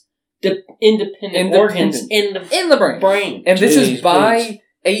 166 independent organs in the brain. And this is by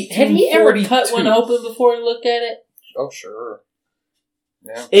 1842. Had he ever cut one open before and looked at it? Oh, sure.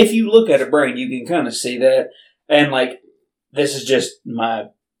 Yeah. If you look at a brain, you can kind of see that. And, like, this is just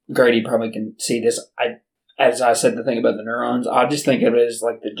Grady probably can see this. As I said the thing about the neurons, I just think of it as,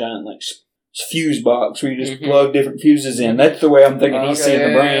 like, the giant, like, fuse box where you just plug different fuses in. That's the way I'm thinking he's seeing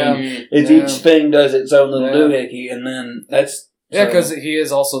the brain. Each thing does its own little doohickey, and then that's... Yeah, because he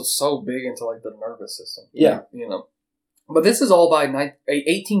is also so big into, like, the nervous system. Yeah. You know. But this is all by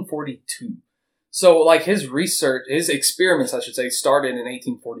 1842. So, like, his research, his experiments, I should say, started in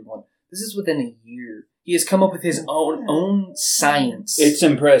 1841. This is within a year. He has come up with his own science. It's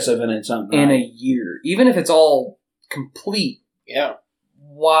impressive in its own right. In a year. Even if it's all complete. Yeah.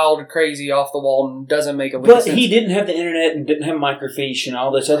 Wild, crazy, off the wall, and doesn't make a lick of sense. But he didn't have the internet and didn't have microfiche and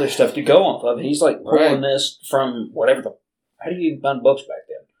all this other stuff to go off of. He's, like, pulling this from whatever the... How do you even find books back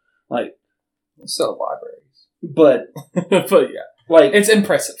then? Like... So, libraries. But... But, yeah. Like, it's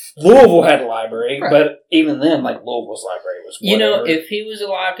impressive. Louisville had a library, but even then, like, Louisville's library was whatever. You know, if he was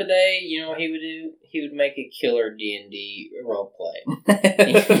alive today, you know what he would do? He would make a killer D&D role play.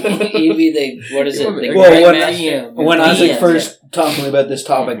 He'd be the, what is it? The when Isaac first talked to me about this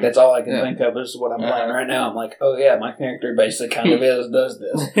topic, that's all I can think of is what I'm playing right now. I'm like, oh yeah, my character basically kind of does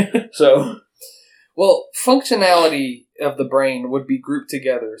this. So... Well, functionality of the brain would be grouped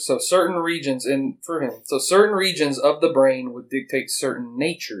together. So certain regions certain regions of the brain would dictate certain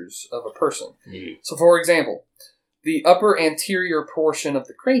natures of a person. So for example, the upper anterior portion of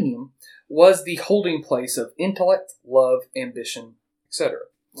the cranium was the holding place of intellect, love, ambition, etc.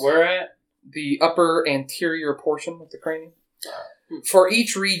 Where at? The upper anterior portion of the cranium. For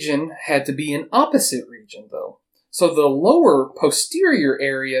each region had to be an opposite region, though. So the lower posterior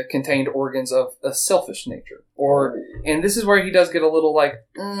area contained organs of a selfish nature. And this is where he does get a little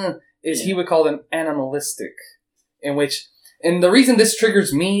he would call them animalistic. And the reason this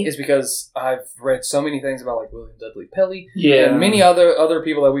triggers me is because I've read so many things about like William Dudley Pelley and many other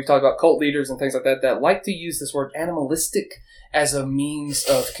people that we've talked about, cult leaders and things like that like to use this word animalistic as a means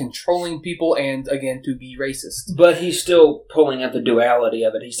of controlling people and, again, to be racist. But he's still pulling out the duality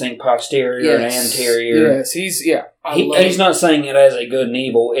of it. He's saying posterior and anterior. Yes, he's not saying it as a good and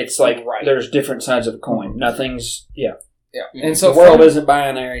evil. It's like there's different sides of a coin. Nothing's, Yeah. Mhm. And so the world isn't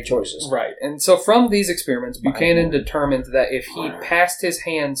binary choices. Right. And so from these experiments, Buchanan determined that if he passed his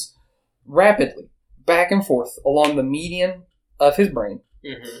hands rapidly back and forth along the median of his brain,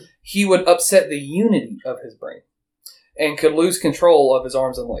 he would upset the unity of his brain and could lose control of his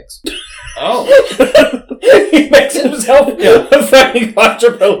arms and legs. Oh. He makes himself a fucking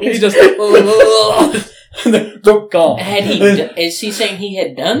quadriplegic. He just gone. Is he saying he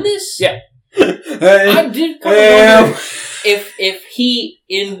had done this? Yeah. I did kind of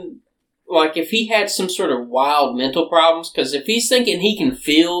wonder if he had some sort of wild mental problems, because if he's thinking he can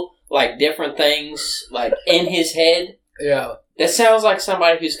feel like different things like in his head, Yeah. that sounds like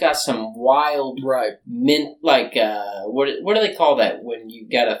somebody who's got some wild Right. what do they call that when you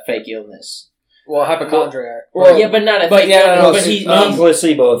got a fake illness? Well, hypochondriac. Well, yeah, but not a fake illness. But he's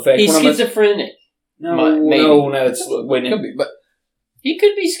placebo effect. he's schizophrenic. No, it's when Could be, but He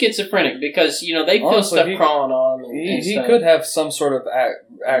could be schizophrenic because, they feel Honestly, stuff crawling on him. he could have some sort of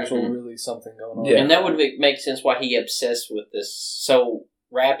actual really something going on. Yeah. And that would make sense why he obsessed with this so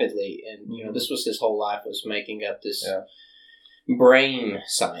rapidly. And, this was his whole life, was making up this brain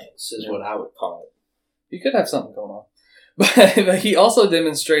science is what I would call it. He could have something going on. But he also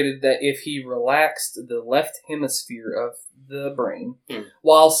demonstrated that if he relaxed the left hemisphere of the brain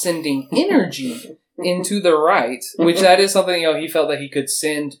while sending energy into the right, which that is something, he felt that he could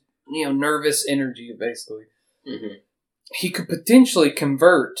send, nervous energy, basically. Mm-hmm. He could potentially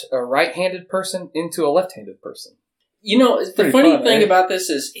convert a right-handed person into a left-handed person. The funny thing about this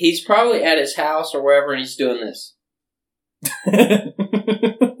is he's probably at his house or wherever and he's doing this.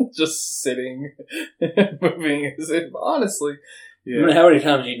 Just sitting, moving as if, honestly. I mean, how many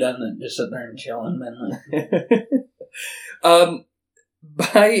times have you done that? Just sitting there and chilling, man.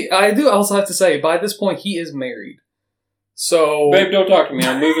 I do also have to say, by this point, he is married. So, Babe, don't talk to me.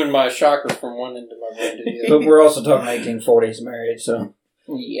 I'm moving my chakra from one end of my brain to the other. But we're also talking 1840s marriage, so.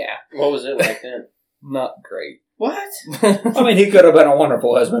 Yeah. What was it like then? Not great. What? I mean, he could have been a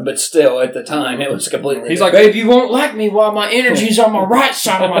wonderful husband, but still, at the time, it was completely. He's like, babe, you won't like me while my energy's on my right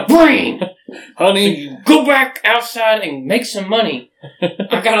side of my brain. Honey, go back outside and make some money.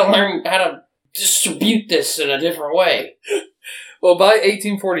 I gotta learn how to distribute this in a different way. Well, by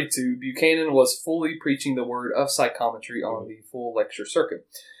 1842, Buchanan was fully preaching the word of psychometry on the full lecture circuit.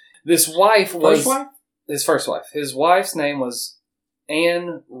 This wife was... First wife? His first wife. His wife's name was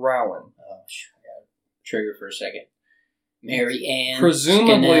Anne Rowan. Oh, I got trigger for a second. Mary Ann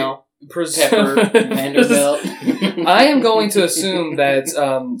Presumably... Pepper Vanderbilt. I am going to assume that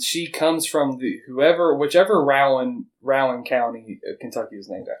she comes from whichever Rowan County, Kentucky is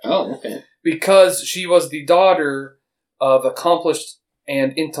named after. Oh, okay. Because she was the daughter of accomplished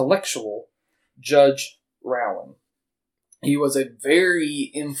and intellectual Judge Rowan. He was a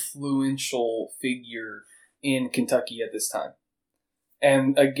very influential figure in Kentucky at this time.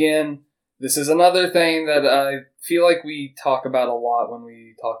 And again, this is another thing that I feel like we talk about a lot when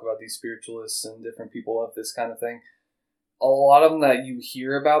we talk about these spiritualists and different people of this kind of thing. A lot of them that you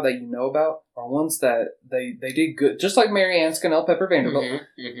hear about, that you know about, are ones that they did good. Just like Mary Ann Scannell Pepper Vanderbilt.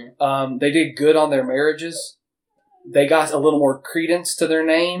 They did good on their marriages. They got a little more credence to their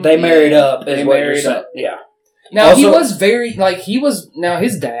name. They married up. They married up. Yeah. Now, also, he was very, now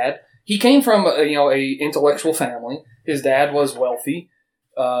his dad, he came from, a intellectual family. His dad was wealthy,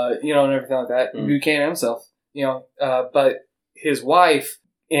 and everything like that. Buchanan himself, but his wife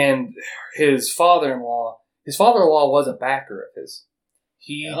and his father-in-law was a backer of his.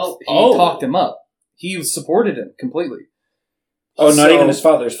 He talked him up. He supported him completely. Oh, not even his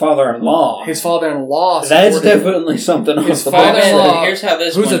father-in-law. His father-in-law. That's definitely something. His father-in-law. Here's how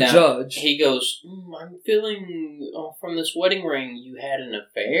this who's went a down. judge. He goes, I'm feeling from this wedding ring you had an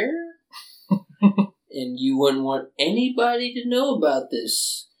affair, and you wouldn't want anybody to know about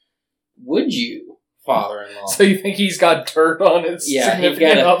this, would you, father-in-law? So you think he's got dirt on his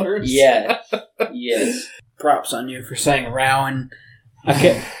significant others? Yeah. Yes. Props on you for saying Rowan.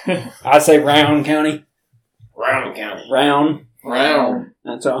 I say Rowan County. Rowan County. Round.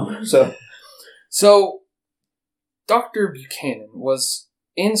 That's all. So, Dr. Buchanan was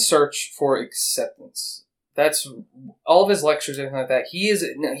in search for acceptance. That's all of his lectures and everything like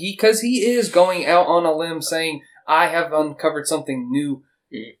that. Because he is going out on a limb saying, I have uncovered something new.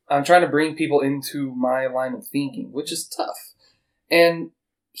 I'm trying to bring people into my line of thinking, which is tough. And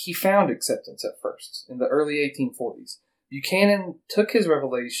he found acceptance at first, in the early 1840s. Buchanan took his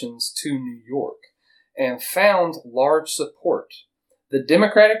revelations to New York and found large support. The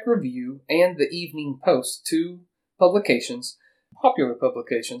Democratic Review and the Evening Post, two popular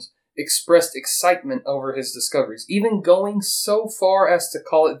publications, expressed excitement over his discoveries, even going so far as to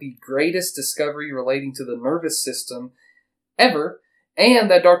call it the greatest discovery relating to the nervous system ever, and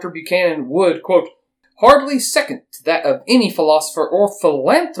that Dr. Buchanan would, quote, hardly second to that of any philosopher or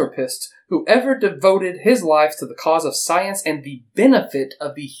philanthropist who ever devoted his life to the cause of science and the benefit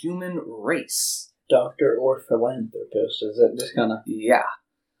of the human race. Doctor or philanthropist? Is that just kind of... Yeah.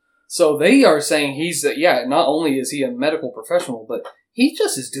 So they are saying he's, not only is he a medical professional, but he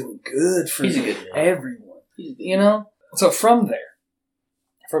just is doing good for everyone. You know? So from there,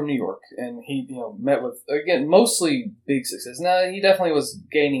 from New York, and he, met with, again, mostly big success. Now, he definitely was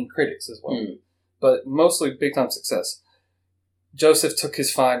gaining critics as well, but mostly big-time success. Joseph took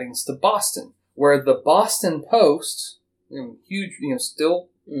his findings to Boston, where the Boston Post, huge, still,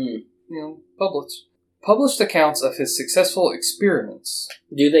 published accounts of his successful experiments.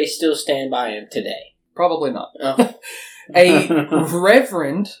 Do they still stand by him today? Probably not. Oh. A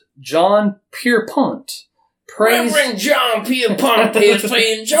Reverend John Pierpont praised... Reverend John Pierpont is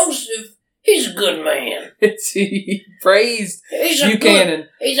saying, Joseph, he's a good man. He praised Buchanan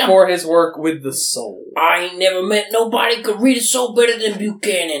for his work with the soul. I ain't never met nobody could read a soul better than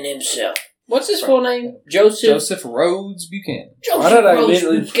Buchanan himself. What's his full name? Joseph Rhodes Buchanan. Why did I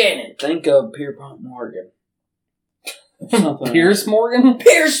immediately think of Pierpont Morgan? Pierce Morgan?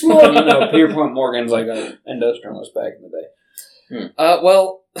 Pierce Morgan! Pierpont Morgan's like an industrialist back in the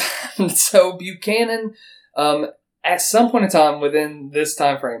day. So Buchanan, at some point in time within this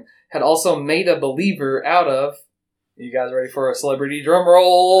time frame, had also made a believer out of... You guys ready for a celebrity drum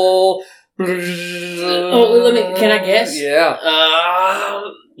roll? Can I guess? Yeah.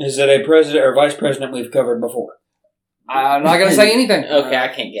 Is it a president or vice president we've covered before? I'm not going to say anything. Okay, I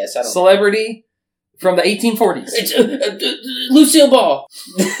can't guess. I don't Celebrity from the 1840s. It's Lucille Ball.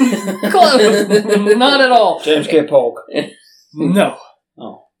 Close. Not at all. James K. Polk. No.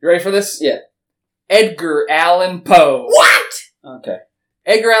 Oh. You ready for this? Yeah. Edgar Allan Poe. What? Okay.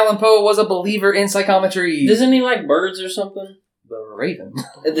 Edgar Allan Poe was a believer in psychometry. Doesn't he like birds or something? The Raven.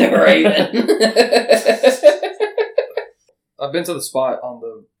 The Raven. I've been to the spot on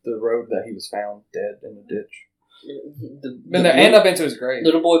the road that he was found dead in the ditch. Been there, and I've been to his grave.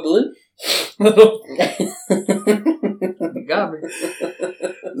 Little Boy Blue? You got me.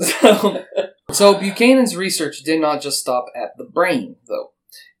 So Buchanan's research did not just stop at the brain, though.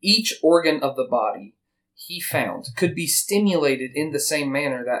 Each organ of the body, he found, could be stimulated in the same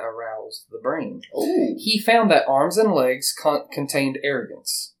manner that aroused the brain. Ooh. He found that arms and legs contained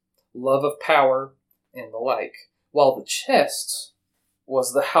arrogance, love of power, and the like, while the chest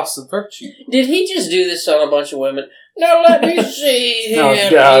was the house of virtue. Did he just do this on a bunch of women? Now let me see here,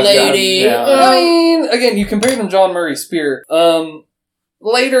 lady. I mean, again, you compared him to John Murray Spear.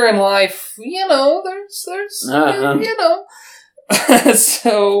 Later in life, there's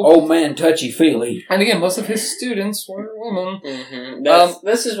so old man touchy-feely. And again, most of his students were women. Mm-hmm.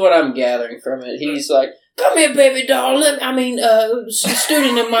 This is what I'm gathering from it. He's like, come here, baby doll.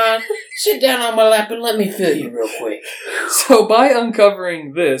 Student of mine, sit down on my lap and let me feel you real quick. So by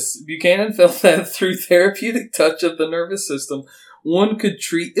uncovering this, Buchanan felt that through therapeutic touch of the nervous system, one could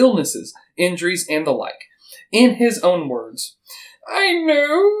treat illnesses, injuries, and the like. In his own words, I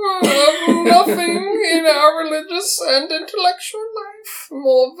know of nothing in our religious and intellectual life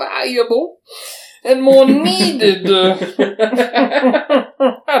more valuable and more needed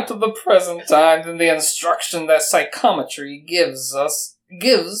at the present time than the instruction that psychometry gives as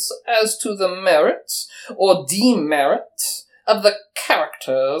to the merit or demerit of the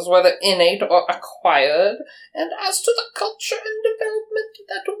characters, whether innate or acquired, and as to the culture and development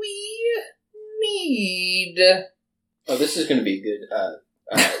that we need. Oh, this is going to be a good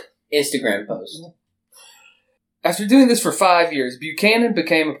Instagram post. After doing this for 5 years, Buchanan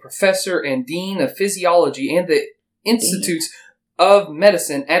became a professor and dean of physiology and the Institutes of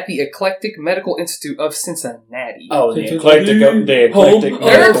Medicine at the Eclectic Medical Institute of Cincinnati. Oh, the eclectic.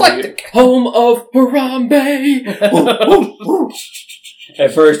 They're eclectic. Home of Harambe.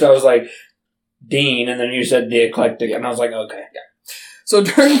 At first, I was like, dean, and then you said the eclectic, and I was like, okay. Yeah. So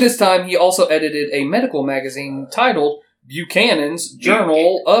during this time, he also edited a medical magazine titled Buchanan's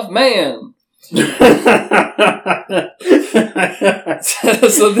Journal of Man. So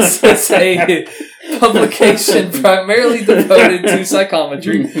this is a publication primarily devoted to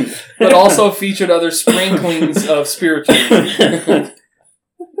psychometry, but also featured other sprinklings of spiritualism.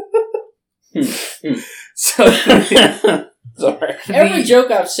 Sorry. Every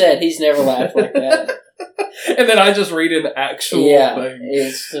joke I've said, he's never laughed like that. And then I just read an actual thing.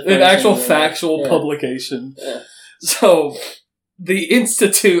 It's an actual factual publication. Yeah. So, the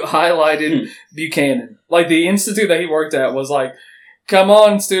institute highlighted Buchanan. Like, the institute that he worked at was like, come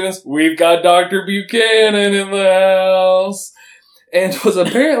on, students, we've got Dr. Buchanan in the house. And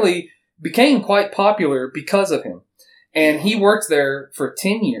became quite popular because of him. And he worked there for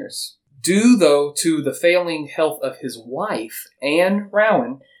 10 years. Due, though, to the failing health of his wife, Anne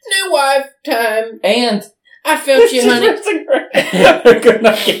Rowan. New wife time. And... I felt you, honey. I could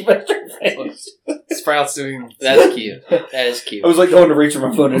not keep a straight face. Sprouts doing... That's cute. That is cute. I was like going to reach for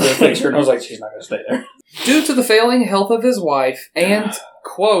my phone to do a picture, and I was like, she's not going to stay there. Due to the failing health of his wife and,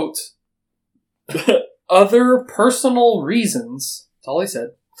 quote, other personal reasons, that's all he said,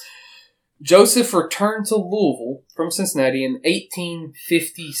 Joseph returned to Louisville from Cincinnati in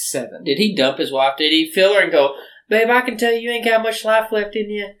 1857. Did he dump his wife? Did he feel her and go, babe, I can tell you ain't got much life left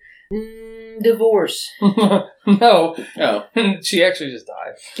in you. Divorce. No. Oh. She actually just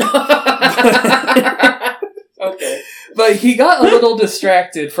died. Okay. But he got a little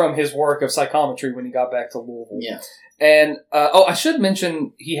distracted from his work of psychometry when he got back to Louisville. Yeah. And, I should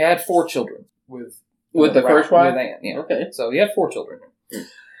mention he had 4 children with the first wife? With Anne, yeah. Okay. So he had 4 children.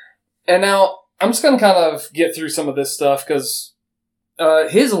 And now, I'm just going to kind of get through some of this stuff because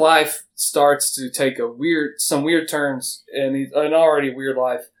his life starts to take some weird turns, and he's an already weird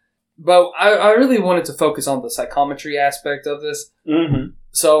life. But I really wanted to focus on the psychometry aspect of this. Mm-hmm.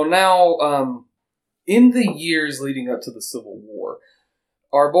 So now, in the years leading up to the Civil War,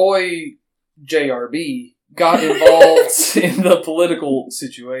 our boy JRB got involved in the political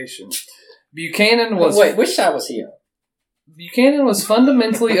situation. Buchanan was... Wait, which side was he on? Buchanan was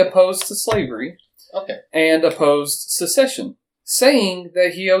fundamentally opposed to slavery. Okay. And opposed secession, saying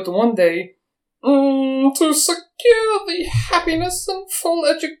that he hoped one day to secure the happiness and full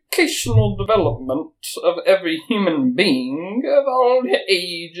educational development of every human being of all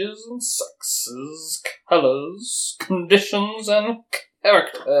ages and sexes, colours, conditions, and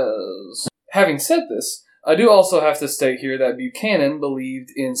characters. Having said this, I do also have to state here that Buchanan believed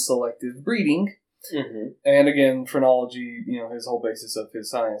in selective breeding. Mm-hmm. And again, phrenology, his whole basis of his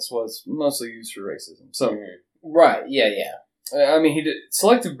science was mostly used for racism. So, right, yeah. I mean, he did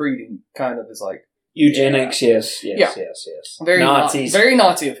selective breeding. Kind of is like eugenics. Yes. Very Nazis. Very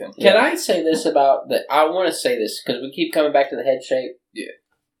Nazi of him. Can I say this about the? I want to say this because we keep coming back to the head shape. Yeah.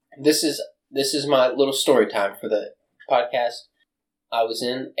 This is my little story time for the podcast. I was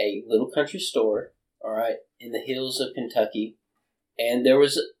in a little country store, all right, in the hills of Kentucky, and there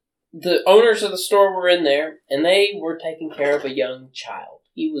was. The owners of the store were in there, and they were taking care of a young child.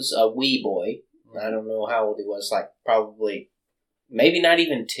 He was a wee boy. I don't know how old he was, like probably, maybe not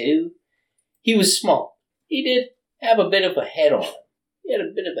even 2. He was small. He did have a bit of a head on him. He had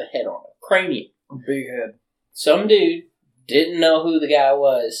a bit of a head on him. Cranium. Big head. Some dude didn't know who the guy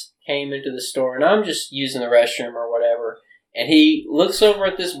was, came into the store, and I'm just using the restroom or whatever, and he looks over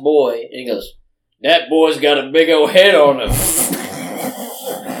at this boy, and he goes, that boy's got a big old head on him.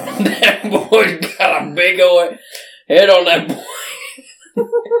 That boy's got a big old head on that boy.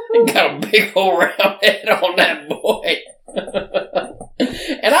 He got a big old round head on that boy.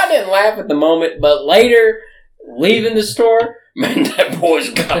 And I didn't laugh at the moment, but later, leaving the store, man, that boy's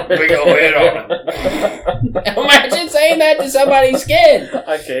got a big old head on him. Imagine saying that to somebody's kid.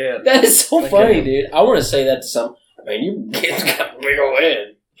 I can't. That is so funny, dude. I want to say that to some. Man, your kid's got a big old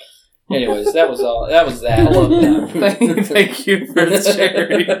head. Anyways, that was all. That was that. I love that. Thank you for the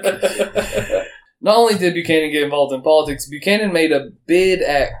sharing. Not only did Buchanan get involved in politics, Buchanan made a bid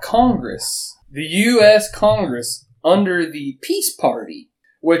at Congress, the U.S. Congress, under the Peace Party,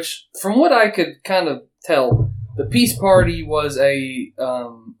 which, from what I could kind of tell, the Peace Party was a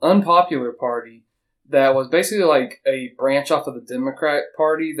unpopular party that was basically like a branch off of the Democrat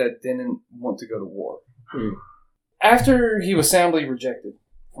Party that didn't want to go to war. After he was soundly rejected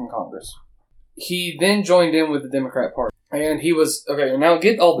from Congress, he then joined in with the Democrat Party. And he was, okay, now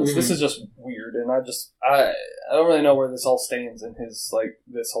get all this. This is just weird, and I don't really know where this all stands in his, like,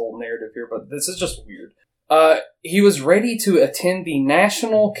 this whole narrative here, but this is just weird. He was ready to attend the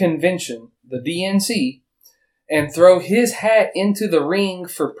National Convention, the DNC, and throw his hat into the ring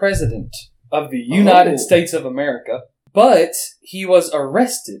for president of the United States of America. But he was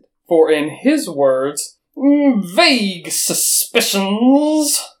arrested for, in his words, vague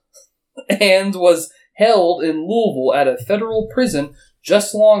suspicions, and was held in Louisville at a federal prison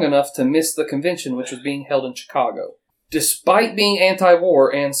just long enough to miss the convention, which was being held in Chicago. Despite being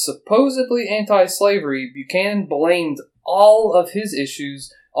anti-war and supposedly anti-slavery, Buchanan blamed all of his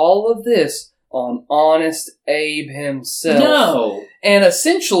issues, all of this, on Honest Abe himself. No! And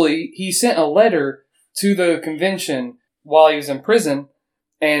essentially, he sent a letter to the convention while he was in prison,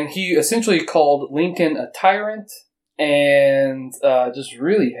 and he essentially called Lincoln a tyrant and just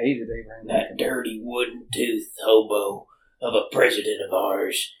really hated Abraham Lincoln. That dirty wooden-toothed hobo of a president of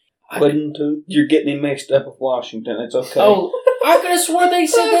ours. Wooden tooth. You're getting him mixed up with Washington. It's okay. Oh, I could have swore they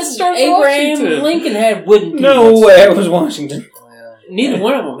said That's that George Abraham Washington. Lincoln had wooden teeth. no way. It was Washington. Neither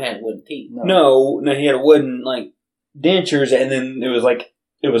one of them had wooden teeth. No, he had a wooden dentures, and then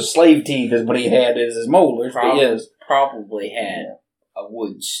it was slave teeth is what he had as his molars. Probably had a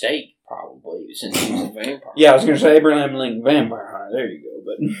wooden stake. Probably since he was a vampire. Yeah, I was going to say Abraham Lincoln, vampire hunter. There you go.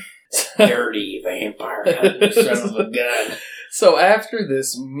 But Dirty vampire hunter, son of a gun. So after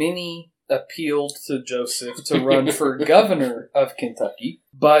this, Minnie appealed to Joseph to run for governor of Kentucky,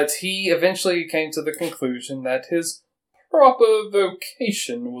 but he eventually came to the conclusion that his proper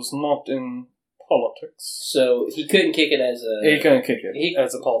vocation was not in politics. So he couldn't kick it as a... He couldn't kick it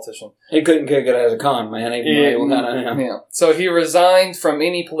as a politician. he couldn't kick it as a con man, even though he was kind of Yeah. So he resigned from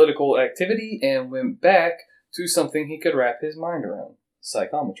any political activity and went back to something he could wrap his mind around: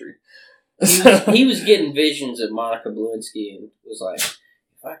 psychometry. He was getting visions of Monica Lewinsky and was like,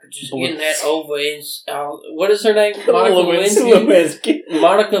 if I could just get that over in... what is her name? Monica Lewinsky?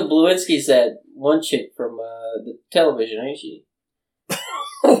 Monica Lewinsky's that one chick from the television, ain't she?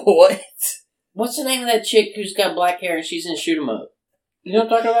 What? What's the name of that chick who's got black hair and she's in Shoot 'em Up? You know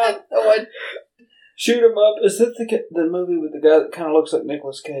what I'm talking about? What? Shoot 'em Up. Is that the movie with the guy that kind of looks like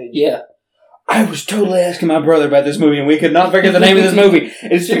Nicolas Cage? Yeah. I was totally asking my brother about this movie, and we could not figure the name of this movie.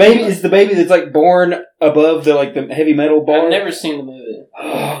 It's the baby that's born above the heavy metal bar. I've never seen the movie.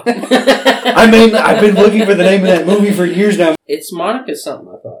 I mean, I've been looking for the name of that movie for years now. It's Monica something,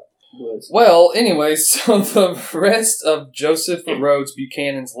 I thought. Well, anyway, so the rest of Joseph Rhodes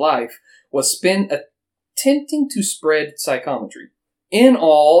Buchanan's life was spent attempting to spread psychometry. In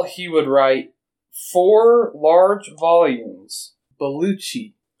all, he would write 4 large volumes.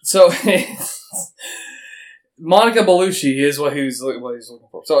 Bellucci. So, Monica Bellucci is what he's looking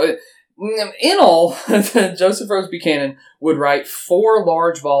for. So, in all, Joseph Rhodes Buchanan would write 4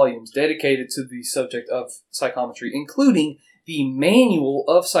 large volumes dedicated to the subject of psychometry, including the Manual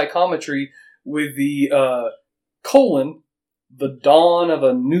of Psychometry with the The Dawn of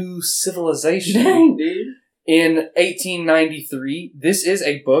a New Civilization. Dang, dude. In 1893. This is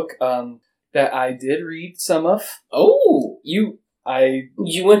a book that I did read some of. Oh, you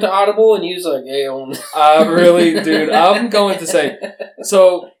went to Audible and you was like, hey, really, dude, I'm going to say,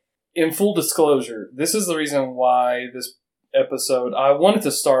 so, in full disclosure, this is the reason why this episode, I wanted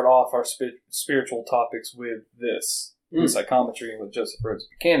to start off our spiritual topics with this, with psychometry and with Joseph Rhodes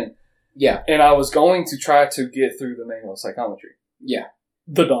Buchanan. Yeah. And I was going to try to get through the Manual of Psychometry. Yeah.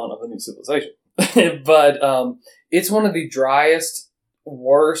 The Dawn of a New Civilization. But it's one of the driest,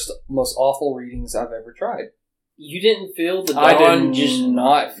 worst, most awful readings I've ever tried. You didn't feel the dawn? I did just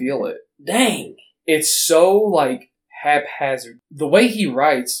not feel it. Dang. It's so, haphazard. The way he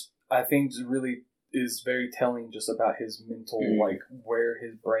writes, I think, really is very telling just about his mental, where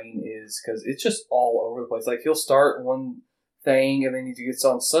his brain is, because it's just all over the place. He'll start one thing, and then he gets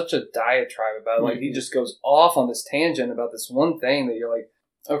on such a diatribe about it. He just goes off on this tangent about this one thing that you're like,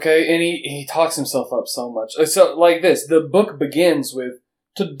 okay, and he talks himself up so much. So, like this, the book begins with,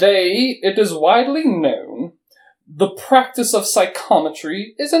 "Today it is widely known the practice of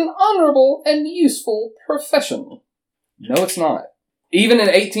psychometry is an honorable and useful profession." No, it's not. Even in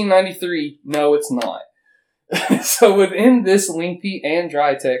 1893, no, it's not. So within this lengthy and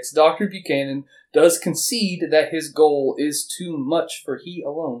dry text, Dr. Buchanan does concede that his goal is too much for he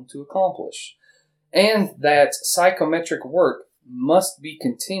alone to accomplish, and that psychometric work must be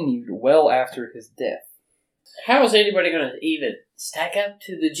continued well after his death. How is anybody going to even stack up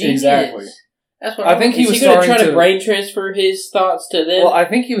to the genius? Exactly. That's what I think he was going to starting try to brain transfer his thoughts to them. Well, I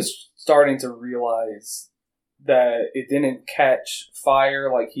think he was starting to realize that it didn't catch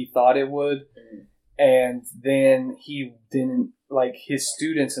fire like he thought it would, and then he didn't, his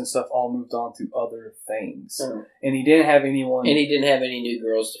students and stuff all moved on to other things, and he didn't have anyone, and he didn't have any new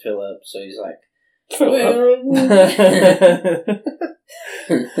girls to fill up, so he's like,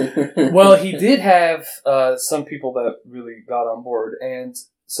 well, he did have some people that really got on board, and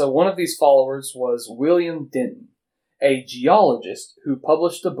so one of these followers was William Denton, a geologist who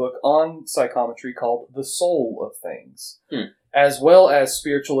published a book on psychometry called The Soul of Things, as well as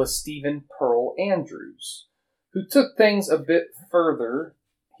spiritualist Stephen Pearl Andrews, who took things a bit further.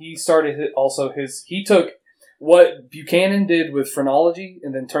 He took what Buchanan did with phrenology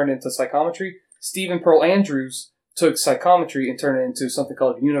and then turned it into psychometry. Stephen Pearl Andrews took psychometry and turned it into something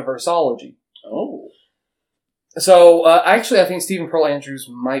called universology. Oh. So, actually, I think Stephen Pearl Andrews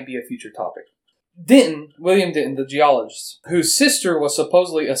might be a future topic. William Denton, the geologist, whose sister was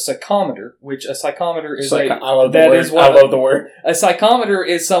supposedly a psychometer, which a psychometer is I love the word. A psychometer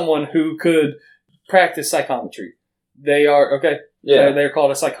is someone who could practice psychometry. They are, okay. Yeah. They're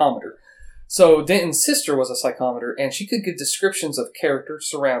called a psychometer. So Denton's sister was a psychometer, and she could give descriptions of character,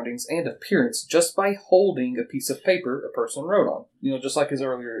 surroundings, and appearance just by holding a piece of paper a person wrote on. Just like his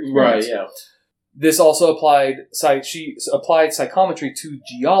earlier experience. Right, yeah. This also she applied psychometry to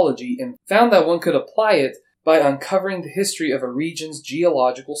geology and found that one could apply it by uncovering the history of a region's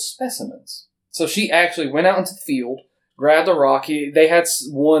geological specimens. So she actually went out into the field, grabbed a rock. They had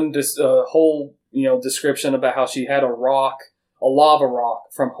one whole description about how she had a lava rock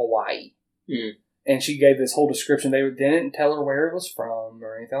from Hawaii. Mm. And she gave this whole description. They didn't tell her where it was from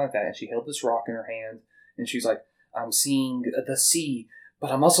or anything like that. And she held this rock in her hand, and she's like, I'm seeing the sea,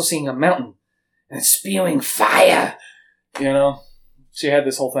 but I'm also seeing a mountain, and it's spewing fire. She had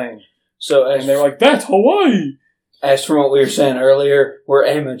this whole thing. And they're like, that's Hawaii! As from what we were saying earlier, we're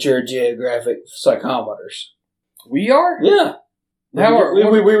amateur geographic psychometers. We are? Yeah.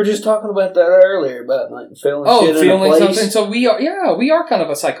 We were just talking about that earlier, about feeling shit in a place. Something. So we are kind of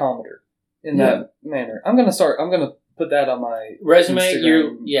a psychometer in that manner. I'm going to put that on my resume.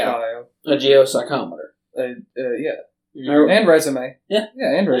 Instagram bio. A geopsychometer. And resume. Yeah.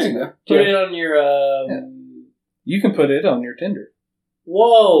 Yeah, and resume. Put it on your... You can put it on your Tinder.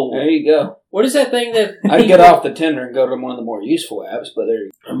 Whoa. There you go. What is that thing that... I'd get off the Tinder and go to one of the more useful apps, but there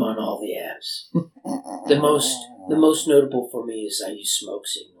you go. I'm on all the apps. The most notable for me is I use smoke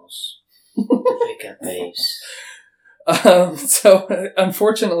signals to pick up babes. So,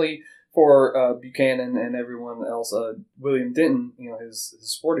 unfortunately for Buchanan and everyone else, William Denton, his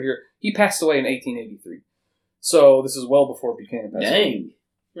supporter here, he passed away in 1883. So this is well before Buchanan passed away.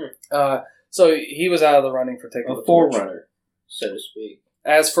 Dang. So he was out of the running for taking the forerunner, so to speak.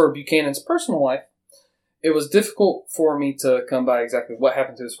 As for Buchanan's personal life, it was difficult for me to come by exactly what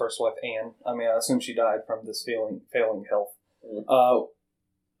happened to his first wife, Anne. I mean, I assume she died from this failing health. Mm.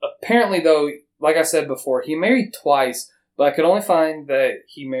 Apparently, though, like I said before, he married twice, but I could only find that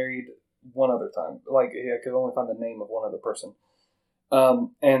he married one other time. I could only find the name of one other person.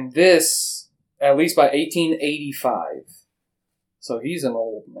 And this, at least by 1885, so he's an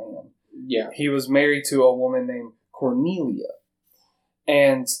old man. Yeah. He was married to a woman named Cornelia.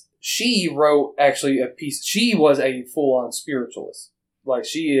 And she wrote actually a piece. She was a full-on spiritualist.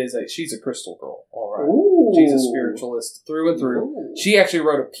 She's a crystal girl, all right. Ooh. She's a spiritualist through and through. Ooh. She actually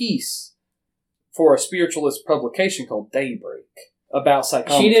wrote a piece for a spiritualist publication called Daybreak about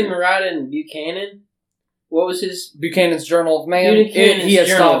psychometry. She didn't write in Buchanan? What was his? Buchanan's Journal of Man. He had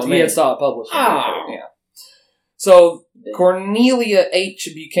stopped publishing. Oh. Yeah. So Cornelia H.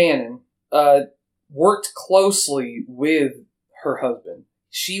 Buchanan worked closely with her husband.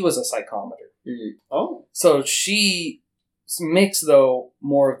 She was a psychometer. Mm-hmm. Oh. So she mixed, though,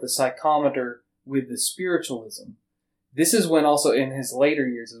 more of the psychometer with the spiritualism. This is when also, in his later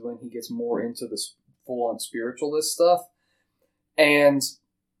years, is when he gets more into the full-on spiritualist stuff. And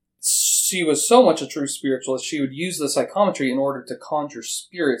she was so much a true spiritualist, she would use the psychometry in order to conjure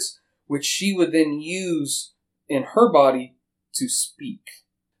spirits, which she would then use in her body to speak.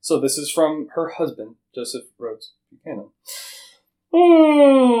 So this is from her husband, Joseph Rhodes Buchanan.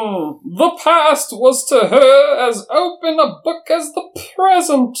 The past was to her as open a book as the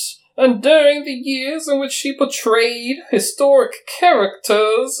present, and during the years in which she portrayed historic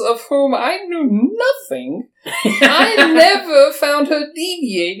characters of whom I knew nothing, I never found her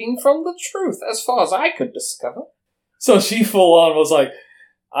deviating from the truth, as far as I could discover. So she full on was like,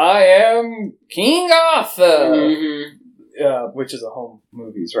 I am King Arthur! Mm-hmm. Which is a home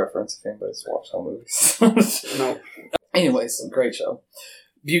movies reference, if anybody's watched home movies. No. Anyways, great show.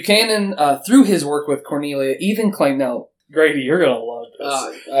 Buchanan, through his work with Cornelia, even claimed, now, Grady, you're going to love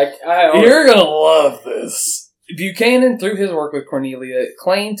this. You're going to love this. Buchanan, through his work with Cornelia,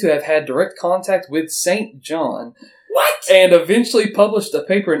 claimed to have had direct contact with St. John. What? And eventually published a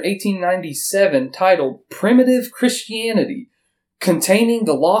paper in 1897 titled Primitive Christianity, containing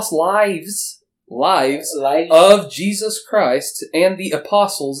the lost lives of Jesus Christ and the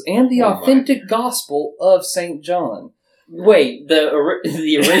apostles and the authentic gospel of St. John. Wait, the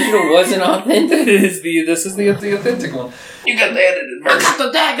original wasn't authentic? This is the authentic one. You got the edited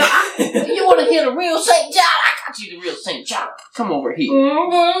version. You want to hear the real St. John? I got you the real St. John. Come over here.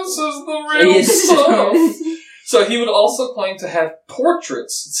 This is the real stuff. So he would also claim to have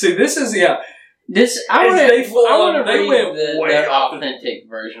portraits. See, this is, I want to read the authentic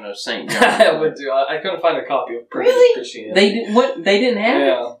version of St. John. I would do. I couldn't find a copy of Primitive Christianity. They didn't have it?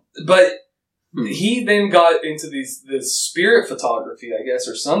 Yeah. But he then got into this spirit photography, I guess,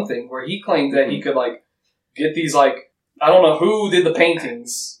 or something, where he claimed that he could, get these, I don't know who did the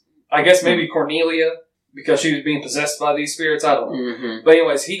paintings. I guess maybe Cornelia, because she was being possessed by these spirits. I don't know. Mm-hmm. But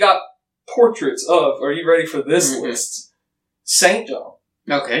anyways, he got portraits of, are you ready for this list? St. John.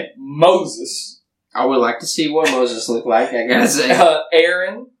 Okay. Moses. I would like to see what Moses looked like, I gotta say.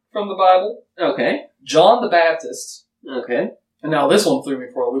 Aaron from the Bible. Okay. John the Baptist. Okay. And now this one threw me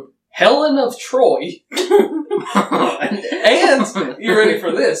for a loop. Helen of Troy. And, you ready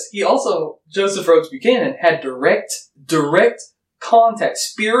for this? He also, Joseph Rhodes Buchanan, had direct contact,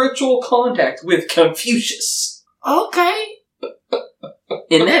 spiritual contact with Confucius. Okay.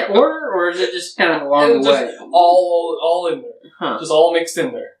 In that order, or is it just kind of along the way? All in there. Huh. Just all mixed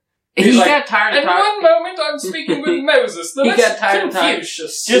in there. He got tired of and talking. one moment I'm speaking with Moses, the next got tired of talking.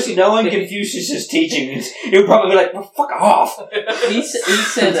 Confucius. Just knowing Confucius' teachings, he would probably be like, well, fuck off. He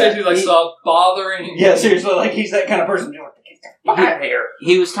said that. He'd stop bothering. Yeah, seriously, like he's that kind of person. You're like, get the fuck out of here.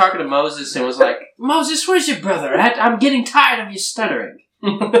 He was talking to Moses and was like, Moses, where's your brother at? I'm getting tired of you stuttering.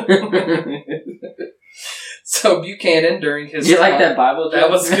 So Buchanan, during his Did you time, like that Bible joke? That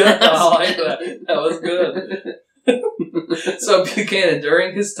was good. I like that. That was good. So Buchanan,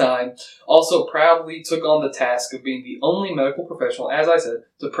 during his time, also proudly took on the task of being the only medical professional, as I said,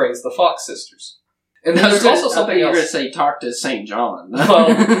 to praise the Fox sisters. And there's also something you were else. going to say talk to St. John. Well,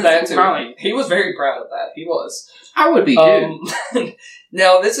 that too. Probably. He was very proud of that. He was. I would be too.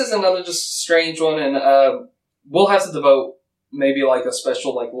 Now, this is another just strange one, and we'll have to devote maybe like a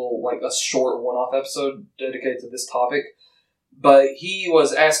special, like little, like a short one-off episode dedicated to this topic. But he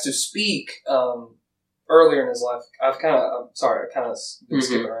was asked to speak earlier in his life. I'm sorry, I kind of been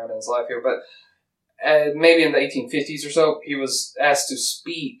skipping around in his life here, but maybe in the 1850s or so, he was asked to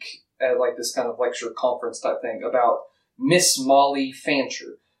speak at like this kind of lecture conference type thing about Miss Molly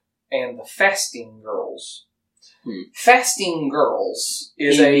Fancher and the Fasting Girls. Fasting Girls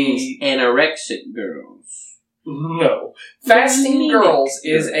is anorexic girls. No. Fasting Girls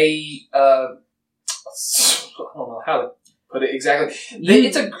is a I don't know how to put it exactly.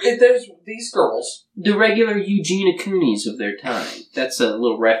 There's these girls. The regular Eugenia Coonies of their time. That's a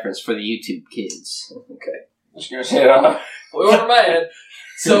little reference for the YouTube kids. Okay. I was going to say it Flew over my head.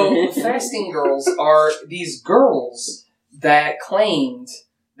 So, fasting girls are these girls that claimed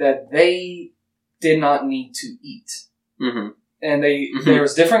that they did not need to eat. Mm-hmm. And there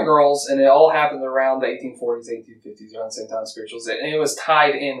was different girls, and it all happened around the 1840s, 1850s, around the same time spirituals. And it was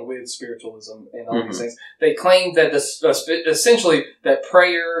tied in with spiritualism and all these things. They claimed that essentially that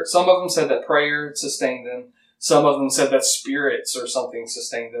prayer, some of them said that prayer sustained them. Some of them said that spirits or something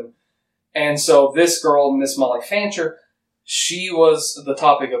sustained them. And so this girl, Miss Molly Fancher, she was the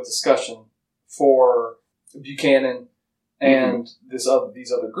topic of discussion for Buchanan and these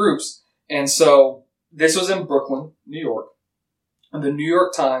other groups. And so this was in Brooklyn, New York. And the New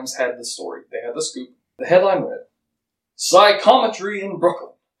York Times had the story. They had the scoop. The headline read, Psychometry in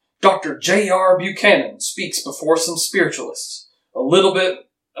Brooklyn. Dr. J.R. Buchanan speaks before some spiritualists. A little bit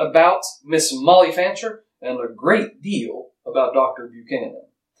about Miss Molly Fancher and a great deal about Dr. Buchanan.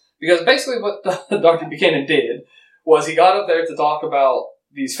 Because basically what Dr. Buchanan did was he got up there to talk about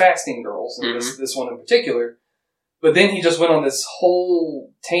these fasting girls, and this one in particular, but then he just went on this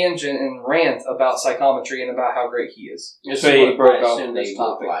whole tangent and rant about psychometry and about how great he is. So he broke off from this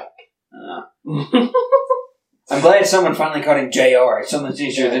topic. I'm glad someone finally called him JR. Something's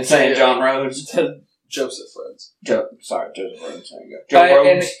easier than saying John Rhodes. Joseph Rhodes. Joseph Rhodes. There you go. Joe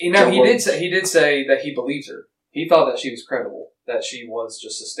Rhodes. And he did say that he believed her. He thought that she was credible, that she was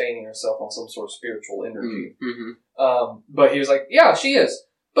just sustaining herself on some sort of spiritual energy. But he was like, yeah, she is.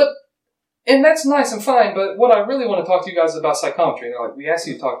 And that's nice and fine, but what I really want to talk to you guys about psychometry. And they're like, we asked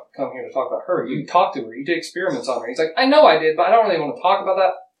you to come here to talk about her. You talked to her. You did experiments on her. He's like, I know I did, but I don't really want to talk about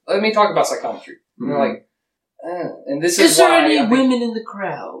that. Let me talk about psychometry. And they're like, and this is there why any women in the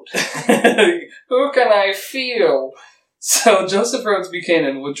crowd? Who can I feel? So Joseph Rhodes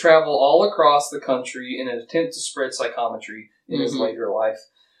Buchanan would travel all across the country in an attempt to spread psychometry in his later life,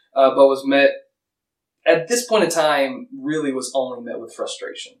 but was met, at this point in time, really was only met with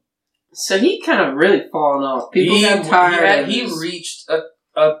frustration. So he kind of really fallen off. People got tired. He reached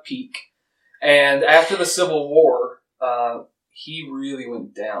a peak, and after the Civil War, he really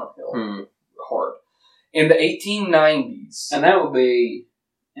went downhill hard. In the 1890s, and that would be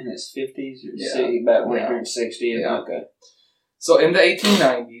in his 50s or 60s, back when he turned 60. Yeah. Okay. So in the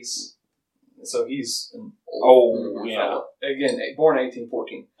 1890s, so he's an old fella. Again, born in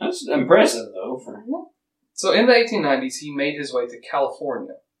 1814. That's impressive, though. So in the 1890s, he made his way to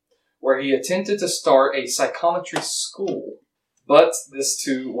California, where he attempted to start a psychometry school, but this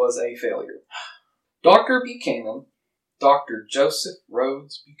too was a failure. Dr. Buchanan, Dr. Joseph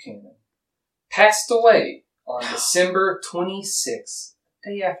Rhodes Buchanan, passed away on December 26th,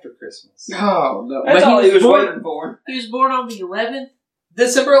 day after Christmas. Oh, no. That's all he was waiting for. He was born on the 11th?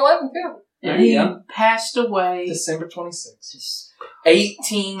 December 11th, yeah. And he passed away. December 26th.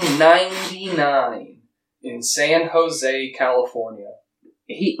 1899 in San Jose, California.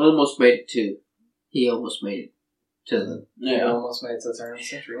 He almost made it to. He almost made it to the. He almost made it to the turn of the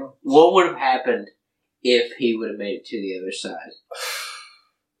century. Yeah. What would have happened if he would have made it to the other side?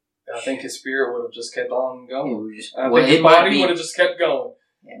 I think his spirit would have just kept on going. His body would have just kept going.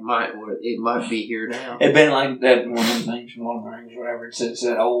 It might be here now. It'd been like that one of them things from Lord of the Rings, whatever. It's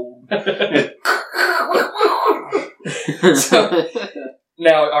that old. So,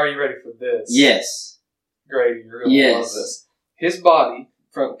 now, are you ready for this? Yes. Grady, you're going to love this. His body,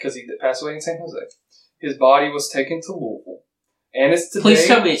 because he passed away in San Jose, his body was taken to Louisville. And it's today. Please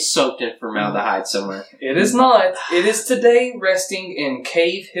tell me it's soaked in formaldehyde somewhere. It is not. It is today resting in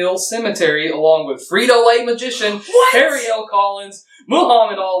Cave Hill Cemetery along with Frito-Lay magician Harry L. Collins,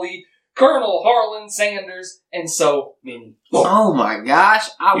 Muhammad Ali, Colonel Harlan Sanders, and so many more. Oh my gosh!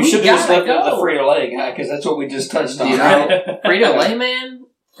 You should have just left it with the Frito-Lay guy, because that's what we just touched on. Frito-Lay man,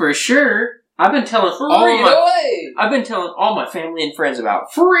 for sure. I've been telling all my family and friends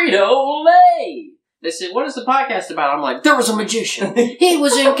about Frito-Lay. They said, "What is the podcast about?" I'm like, "There was a magician. He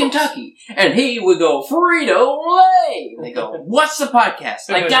was in Kentucky, and he would go Frito-Lay." And they go, "What's the podcast?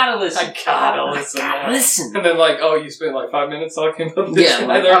 I gotta listen. I gotta listen. And then you spent 5 minutes talking about this.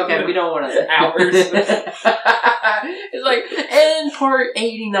 Yeah, okay, we don't want to hours. It's and part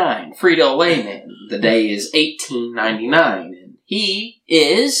 89, Frito-Lay man. The day is 1899, and he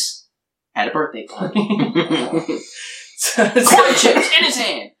is at a birthday party. Corn chips in his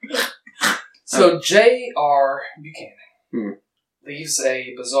hand. So J.R. Buchanan leaves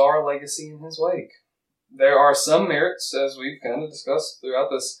a bizarre legacy in his wake. There are some merits, as we've kind of discussed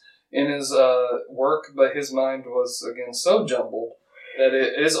throughout this, in his work, but his mind was, again, so jumbled that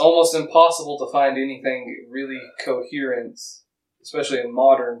it is almost impossible to find anything really coherent, especially in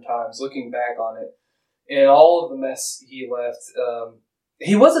modern times, looking back on it. In all of the mess he left,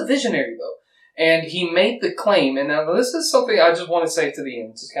 he was a visionary, though. And he made the claim, and now this is something I just want to say to the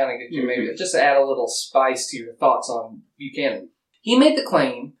end, to kind of get you maybe, just to add a little spice to your thoughts on Buchanan. He made the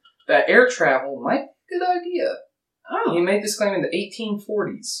claim that air travel might be a good idea. Oh. He made this claim in the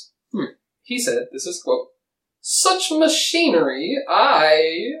 1840s. He said, this is a quote, "Such machinery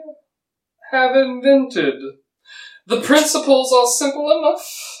I have invented. The principles are simple enough,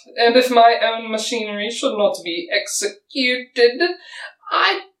 and if my own machinery should not be executed,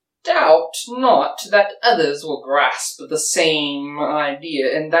 I doubt not that others will grasp the same idea,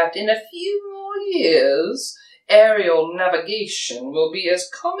 and that in a few more years, aerial navigation will be as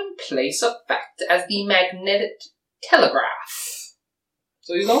commonplace a fact as the magnetic telegraph."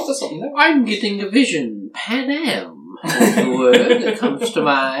 So he's on to something there. I'm getting a vision. Pan Am is the word that comes to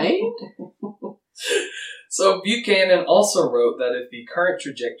mind. So Buchanan also wrote that if the current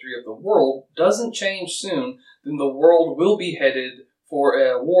trajectory of the world doesn't change soon, then the world will be headed for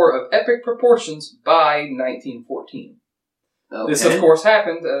a war of epic proportions by 1914. Okay. This, of course,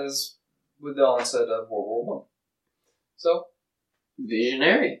 happened as with the onset of World War I. So,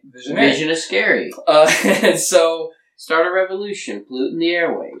 visionary. Vision is scary. So, start a revolution, polluting the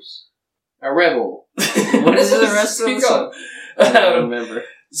airwaves. A rebel. What is the rest of the song? I don't remember.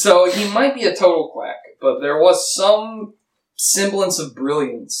 So he might be a total quack, but there was some semblance of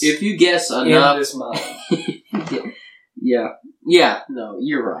brilliance. If you guess enough, in this mind. Yeah, no,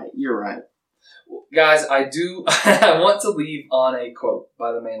 you're right. Guys, I want to leave on a quote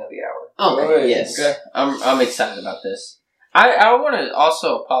by the man of the hour. Oh, right. Yes. Okay. I'm excited about this. I want to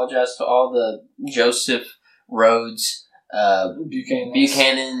also apologize to all the Joseph Rhodes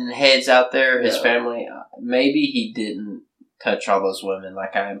Buchanan heads out there, his family. Maybe he didn't touch all those women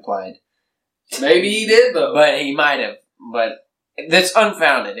like I implied. Maybe he did, though. But he might have. But that's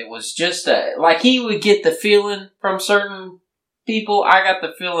unfounded. It was just like he would get the feeling from certain people. I got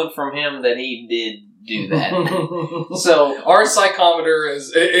the feeling from him that he did do that. So our psychometer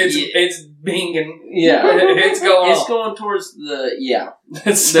is it's going it's going towards the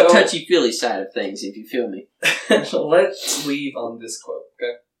the touchy feely side of things, if you feel me. Let's leave on this quote.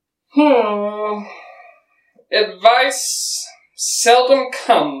 Okay. Advice seldom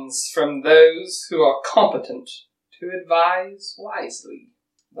comes from those who are competent to advise wisely.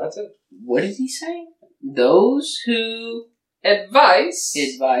 That's it. What did he say? Those who advice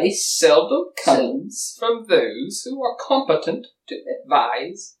seldom comes from those who are competent to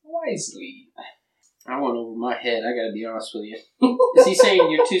advise wisely. I went over my head, I gotta be honest with you. Is he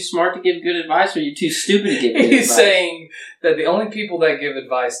saying you're too smart to give good advice, or you're too stupid to give good advice? He's saying that the only people that give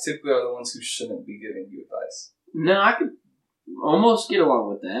advice typically are the ones who shouldn't be giving you advice. No, I could almost get along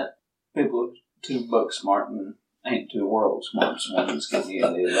with that. People are too book smart and ain't to the world smart ones because he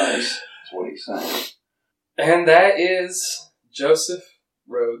had the advice. That's what he's saying. And that is Joseph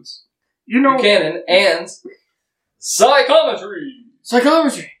Rhodes Buchanan and psychometry.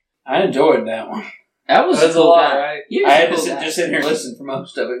 Psychometry. I enjoyed that one. That was a cool lot, guy. right? He was I a had cool to guy. just sit here and listen for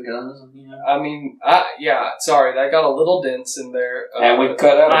most of it because I mean, sorry, that got a little dense in there. and we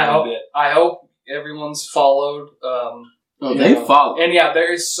cut out I a hope, little bit. I hope everyone's followed. They followed. And yeah,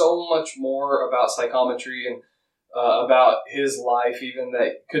 there is so much more about psychometry and about his life, even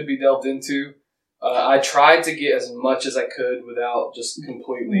that could be delved into. I tried to get as much as I could without just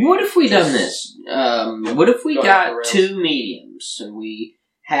completely. What if we done this? What if we Go got off the rails. 2 mediums and we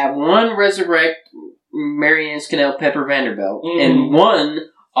have one resurrect Marianne Scannell Pepper Vanderbilt and one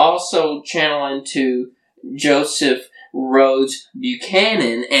also channel into Joseph Rhodes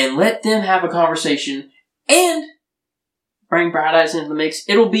Buchanan and let them have a conversation and bring Bright Eyes into the mix?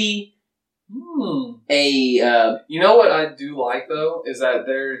 It'll be a You know what I do like though is that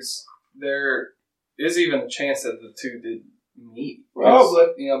there is even a chance that the two did meet. Probably.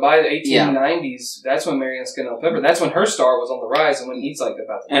 By the 1890s, that's when Marianne Scannell Pepper. That's when her star was on the rise, and when he's like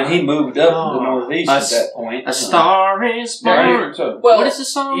about to. And he moved up to the Northeast at that point. A Star is Born. Well, What is the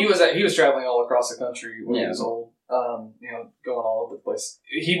song? He was traveling all across the country when he was old. Going all over the place.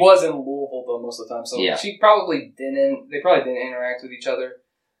 He was in Louisville though most of the time, so they probably didn't interact with each other.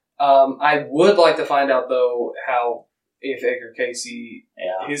 I would like to find out though how if Edgar Casey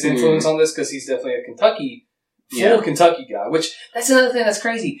his influence on this, because he's definitely a Kentucky guy. Which that's another thing that's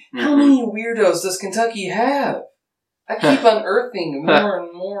crazy. How many weirdos does Kentucky have? I keep unearthing more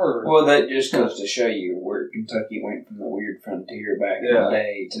and more. Well, that just goes to show you where Kentucky went from the weird frontier back in the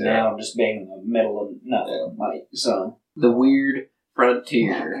day to now just being in the middle of nothing. So the weird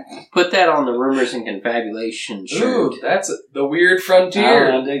frontier. Put that on the Rumors and Confabulation shirt. Ooh, that's the weird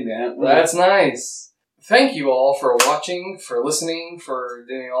frontier. I dig that. That's nice. Thank you all for watching, for listening, for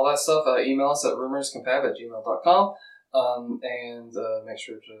doing all that stuff. Email us at rumorsconfab@gmail.com. And make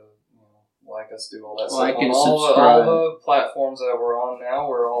sure to like us, do all that Like stuff. and On subscribe. all the platforms that we're on now,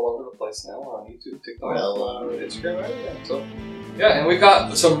 we're all over the place now. We're on YouTube, TikTok, Instagram, everything. So, yeah, and we've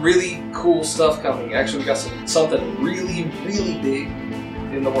got some really cool stuff coming. Actually, we've got something really, really big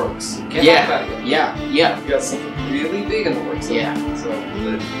in the works. Can't talk about it yet. Yeah. We've got something really big in the works. Yeah. So,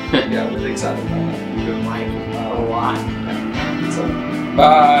 really excited about that. Good like a lot. So,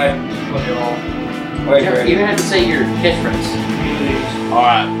 Bye. love you all. Wait, You have to say your catchphrase.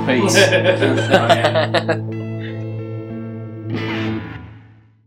 Alright, peace.